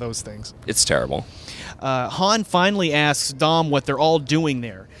 One of those things. It's terrible. Han finally asks Dom what they're all doing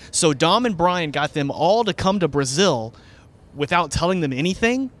there. So Dom and Brian got them all to come to Brazil without telling them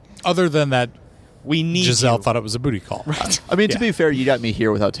anything. Other than that, we need Giselle you. thought it was a booty call. Right. I mean, to be fair, you got me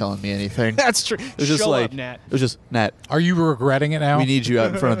here without telling me anything. That's true. It was just Show like up, Nat. it was just Nat. Are you regretting it now? We need you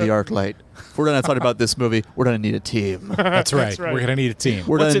out in front of the arc light. If we're gonna talk about this movie, we're gonna need a team. That's right. That's right. We're gonna need a team.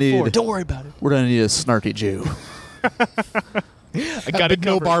 We're What's gonna it for? need. Don't worry about it. We're gonna need a snarky Jew. I got it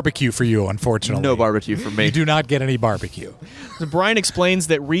no covered. barbecue for you, unfortunately. No barbecue for me. You do not get any barbecue. So Brian explains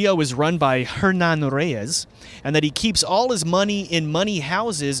that Rio is run by Hernan Reyes and that he keeps all his money in money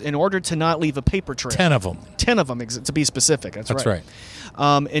houses in order to not leave a paper trail. 10 of them. 10 of them, to be specific. That's right.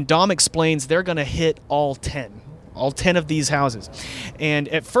 And Dom explains they're going to hit all 10. All 10 of these houses. And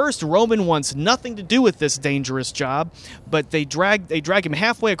at first, Roman wants nothing to do with this dangerous job, but they drag him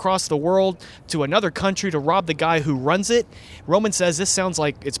halfway across the world to another country to rob the guy who runs it. Roman says this sounds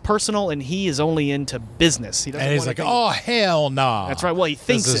like it's personal, and he is only into business. He doesn't And he's want like, anything- oh, hell no. That's right. Well, he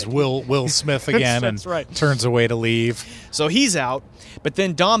thinks This is it. Will Smith again That's and right. turns away to leave. So he's out, but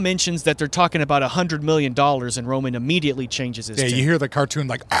then Dom mentions that they're talking about $100 million, and Roman immediately changes his Yeah, tune. you hear the cartoon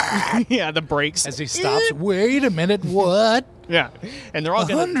like, ah, Yeah, the brakes. as he stops. Wait a minute, what? Yeah, and they're all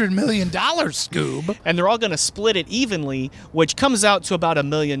going $100 million, Scoob. and they're all going to split it evenly, which comes out to about $1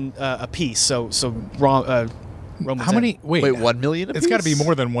 million a piece. So Roman's How many? Wait, Wait, 1 million. It's got to be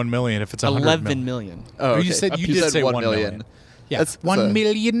more than 1 million if it's 100 11 million. Oh, You said you did say 1 million. Yeah, That's $1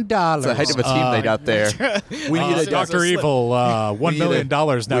 million. That's a heck of a team they got there. We need a Dr. Evil. $1 million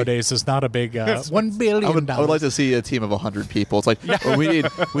nowadays is not a big. $1 billion. I would like to see a team of 100 people. It's like well, we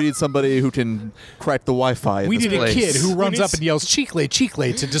need somebody who can crack the Wi-Fi. We in this need a place. kid who runs need up and yells "Chicle,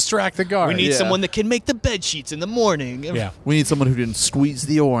 Chicle" to distract the guard. We need Yeah. someone that can make the bed sheets in the morning. Yeah. We need someone who can squeeze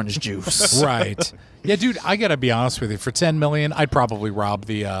the orange juice. Right. Yeah, dude. I gotta be honest with you. For $10 million, I'd probably rob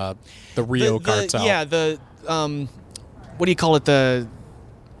the Rio cartel. Yeah, what do you call it? The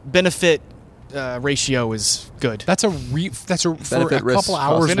benefit ratio is good. That's for a Benefit, risk, couple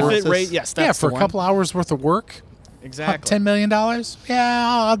hours. cost Benefit analysis. rate, yes, that's Yeah, for the a couple hours worth of work. exactly. $10 million. Yeah,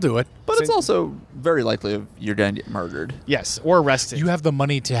 I'll do it. But it's also very likely you're going to get murdered. Yes, or arrested. You have the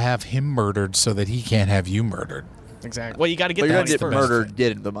money to have him murdered so that he can't have you murdered. exactly. Well, you got to get But the you're money going to get first. murdered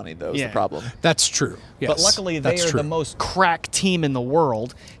getting the money, though, is Yeah. the problem. That's true. Yes, But luckily, they that's are true. the most crack team in the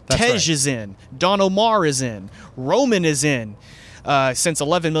world. That's Tej right. is in. Don Omar is in. Roman is in. Since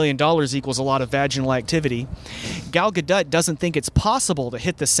 $11 million equals a lot of vaginal activity, Gal Gadot doesn't think it's possible to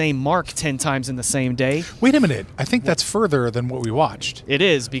hit the same mark 10 times in the same day. Wait a minute. I think that's further than what we watched. It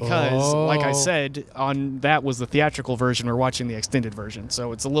is because, like I Oh. said, that was the theatrical version. We're watching the extended version,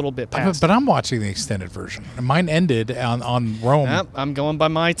 so it's a little bit past. But I'm watching the extended version. Mine ended on Rome. Yep, I'm going by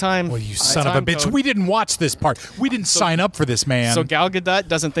my time. Well, you my son of a time bitch. code. We didn't watch this part. We didn't sign up for this, man. So Gal Gadot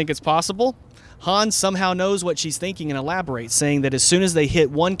doesn't think it's possible. Han somehow knows what she's thinking and elaborates, saying that as soon as they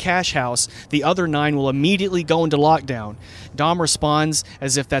hit one cash house, the other 9 will immediately go into lockdown. Dom responds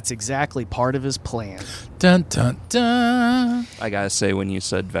as if that's exactly part of his plan. Dun, dun, dun. I gotta say, when you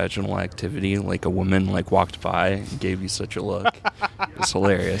said vaginal activity, like a woman like walked by and gave you such a look. It's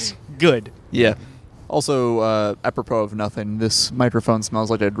hilarious. Good. Yeah. Also, apropos of nothing, this microphone smells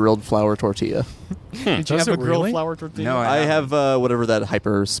like a grilled flour tortilla. Did you Does have a it grilled really? flour tortilla? No, I have whatever that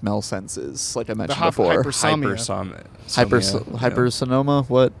hyper smell sense is, like I mentioned before. hypersomnia. Hypersonoma?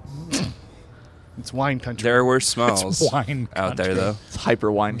 What? It's wine country. There were smells wine out there, country. though. It's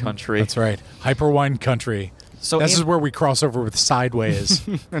hyper wine country. That's right. Hyper wine country. So this is Ant- where we cross over with Sideways.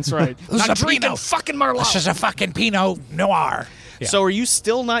 That's right. This is Not a drinking Pinot. fucking Merlot. This is a fucking Pinot Noir. Yeah. So are you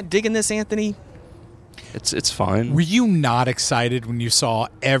still not digging this, Anthony? It's fine. Were you not excited when you saw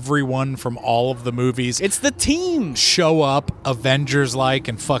everyone from all of the movies It's the team. show up Avengers-like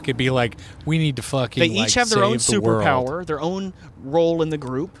and fucking be like, we need to fucking They each have their own save the world. superpower, their own role in the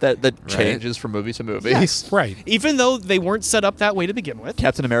group. That changes from movie to movie. Right. Even though they weren't set up that way to begin with.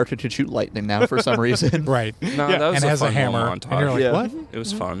 Captain America can shoot lightning now for some reason. Right. No, Yeah. that was And a has a fun little hammer. montage. And you're like, Yeah. what? It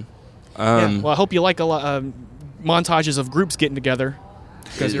was fun. Yeah. Well, I hope you like a lot montages of groups getting together.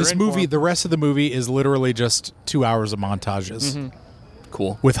 'Cause you're This in for movie, 'em. the rest of the movie is literally just 2 hours of montages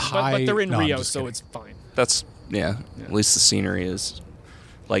Cool. with but, high. but they're in no, I'm Rio, just so kidding. it's fine. That's at least the scenery is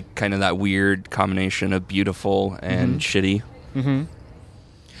like kind of that weird combination of beautiful and shitty.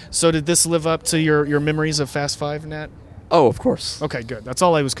 So did this live up to your memories of Fast Five, Nat? Oh, of course. Okay, good. That's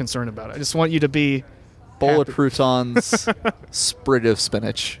all I was concerned about. I just want you to be Bowl happy. of croutons, sprig of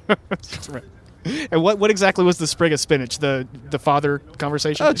spinach. And what exactly was the sprig of spinach? The father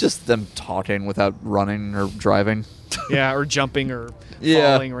conversation? Oh, just them talking without running or driving. Yeah, or jumping or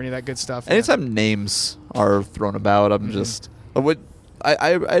Yeah. falling or any of that good stuff. Yeah. Anytime names are thrown about, I'm just...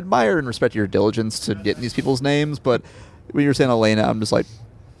 I admire and respect your diligence to getting these people's names, but when you're saying Elena, I'm just like,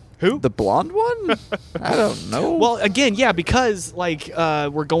 Who? the blonde one? I don't know. Well, again, yeah, because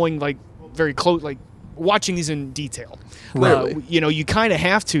we're going very close, watching these in detail. Really? You kind of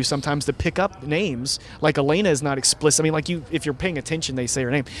have to sometimes to pick up names. Like Elena is not explicit. I mean, if you're paying attention, they say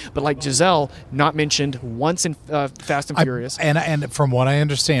her name. But like Giselle, not mentioned once in Fast and Furious. And from what I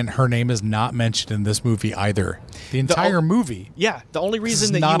understand, her name is not mentioned in this movie either. The entire movie. Yeah, the only reason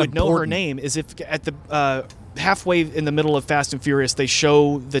is that you not would know her important. name is if at the halfway in the middle of Fast and Furious, they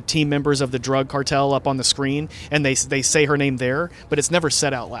show the team members of the drug cartel up on the screen, and they say her name there, but it's never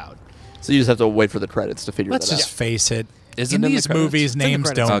said out loud. So you just have to wait for the credits to figure Let's that just out. face it. Is it in in the these credits? movies, It's in the names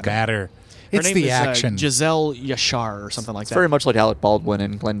credits. don't Okay. matter. Her It's name the is, action. Giselle Yashar or something like It's that. very much like Alec Baldwin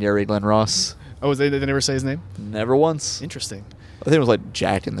and Glengarry Glen Ross. Oh, they never say his name? Never once. Interesting. I think it was like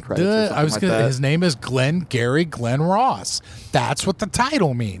Jack in the credits or something I was like gonna. that. His name is Glenn Gary Glenn Ross. That's what the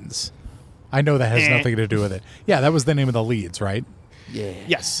title means. I know that has nothing to do with it. Yeah, that was the name of the leads, right? Yeah.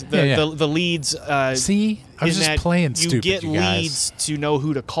 Yes, Yeah. the leads. See, I was in just that playing you stupid. get You guys. leads to know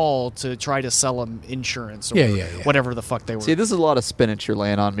who to call to try to sell them insurance or Yeah. whatever the fuck they were. See, this is a lot of spinach you're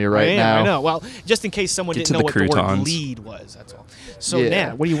laying on me right I am, now. I know. Well, just in case someone Get didn't to know the what the word croutons. lead was. That's all. So, Yeah.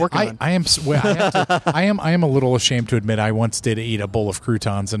 Nat, what are you working on? I am. Well, I am a little ashamed to admit I once did eat a bowl of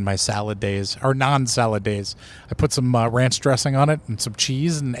croutons in my salad days or non-salad days. I put some ranch dressing on it and some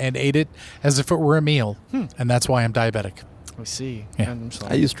cheese and ate it as if it were a meal, and that's why I'm diabetic. I see. Yeah. I'm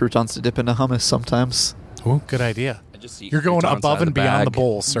sorry. I use croutons to dip into hummus sometimes. Ooh, good idea. I just eat You're going croutons above out of and beyond the bag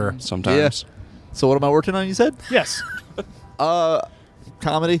bowl, sir. Sometimes. So what am I working on, you said? Yes.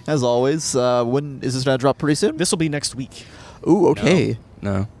 Comedy, as always. When is this going to drop pretty soon? This will be next week. Ooh, okay.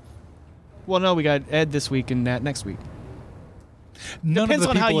 No. Well, no, we got Ed this week and Nat next week. None Depends of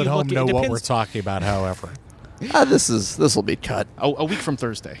on the how people you at home look. It know what depends- we're talking about. However, This will be cut. A week from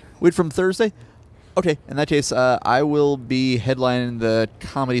Thursday. Wait, from Thursday? Okay, in that case, I will be headlining the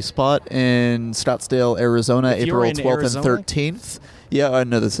Comedy Spot in Scottsdale, Arizona, If you're April in 12th Arizona? and 13th. Yeah, I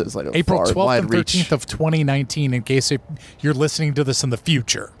know this is like a April far, 12th wide and reach. 13th of 2019. In case you're listening to this in the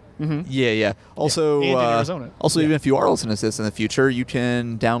future. Yeah. Also, And in Arizona. even if you are listening to this in the future, you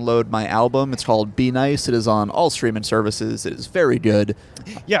can download my album. It's called Be Nice. It is on all streaming services. It is very good.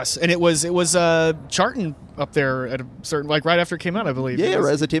 Yes, and it was charting up there at a certain right after it came out, I believe. Yeah, It was-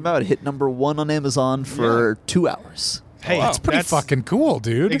 right as it came out, it hit number 1 on Amazon for 2 hours. Hey, Wow. That's pretty fucking cool,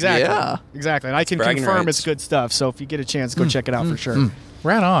 dude. Exactly. Yeah. Exactly. And I can bragging confirm rights. it's good stuff. So if you get a chance, go check it out for sure.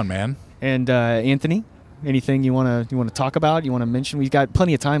 Right on, man. And Anthony, anything you want to talk about? You want to mention? We've got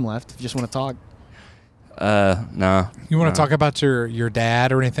plenty of time left. If you just want to talk. No. You want to talk about your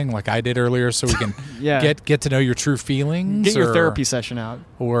dad or anything like I did earlier, so we can Yeah. get to know your true feelings? Get your or- therapy session out.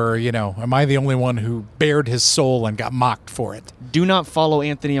 Or am I the only one who bared his soul and got mocked for it? Do not follow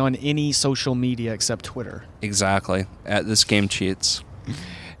Anthony on any social media except Twitter. Exactly. At this game cheats.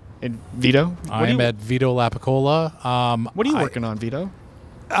 And Vito, I'm at Vito Lapicola. What are you working on, Vito?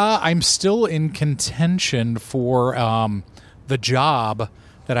 I'm still in contention for the job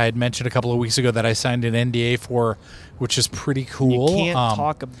that I had mentioned a couple of weeks ago that I signed an NDA for, which is pretty cool. You can't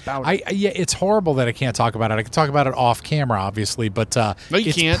talk about it. Yeah, it's horrible that I can't talk about it. I can talk about it off camera, obviously, but No, you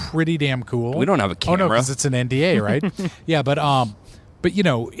it's can't. pretty damn cool. We don't have a Oh no, camera. because it's an NDA, right? Yeah, but it's We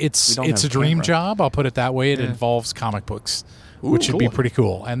don't it's a have a dream camera. job. I'll put it that way. It Yeah. involves comic books. Which would be cool. pretty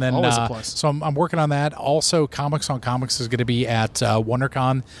cool. And then, Always a plus. so I'm working on that. Also, Comics on Comics is going to be at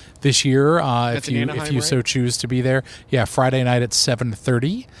WonderCon this year. That's If in you Anaheim, right? so choose to be there, yeah, Friday night at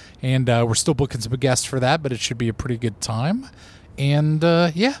 7:30, and we're still booking some guests for that, but it should be a pretty good time. And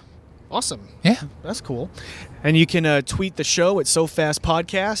yeah, Awesome. yeah. That's cool. And you can tweet the show at So Fast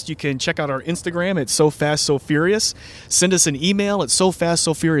Podcast. You can check out our Instagram at So Fast So Furious. Send us an email at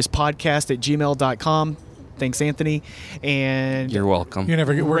sofastsoFuriousPodcast@gmail.com. Thanks, Anthony. And You're welcome. We're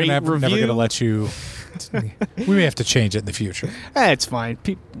Rate, never review. going to let you. We may have to change it in the future. it's fine.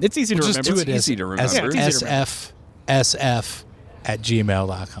 It's easy to Just remember. do it easy to remember. Yeah, it's easy to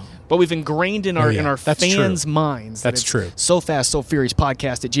sf@gmail.com. But we've ingrained in our yeah. in our That's fans' true. minds. That's that it's true. So Fast So Furious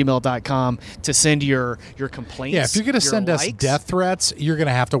Podcast @gmail.com to send your complaints. Yeah, if you're going to your send us likes. death threats, you're going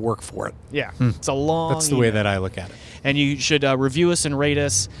to have to work for it. Yeah, it's a long. That's the way email. that I look at it. And you should review us and rate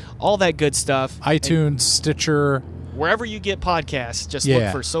us, all that good stuff. iTunes, Stitcher. Wherever you get podcasts, just Yeah.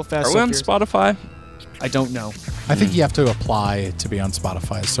 look for So Fast Are So we on Furious. Spotify? I don't know. I think you have to apply to be on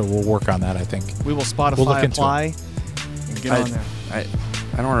Spotify, so we'll work on that, I think. We will Spotify We'll look into apply and get on there.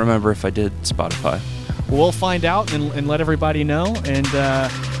 I don't remember if I did Spotify. We'll find out and let everybody know. And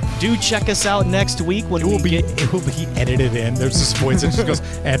do check us out next week when It will be edited in. There's this voice that just goes,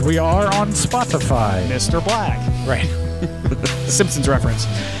 and we are on Spotify. Mr. Black. Right. The Simpsons reference.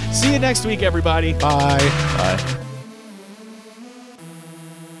 See you next week, everybody. Bye. Bye.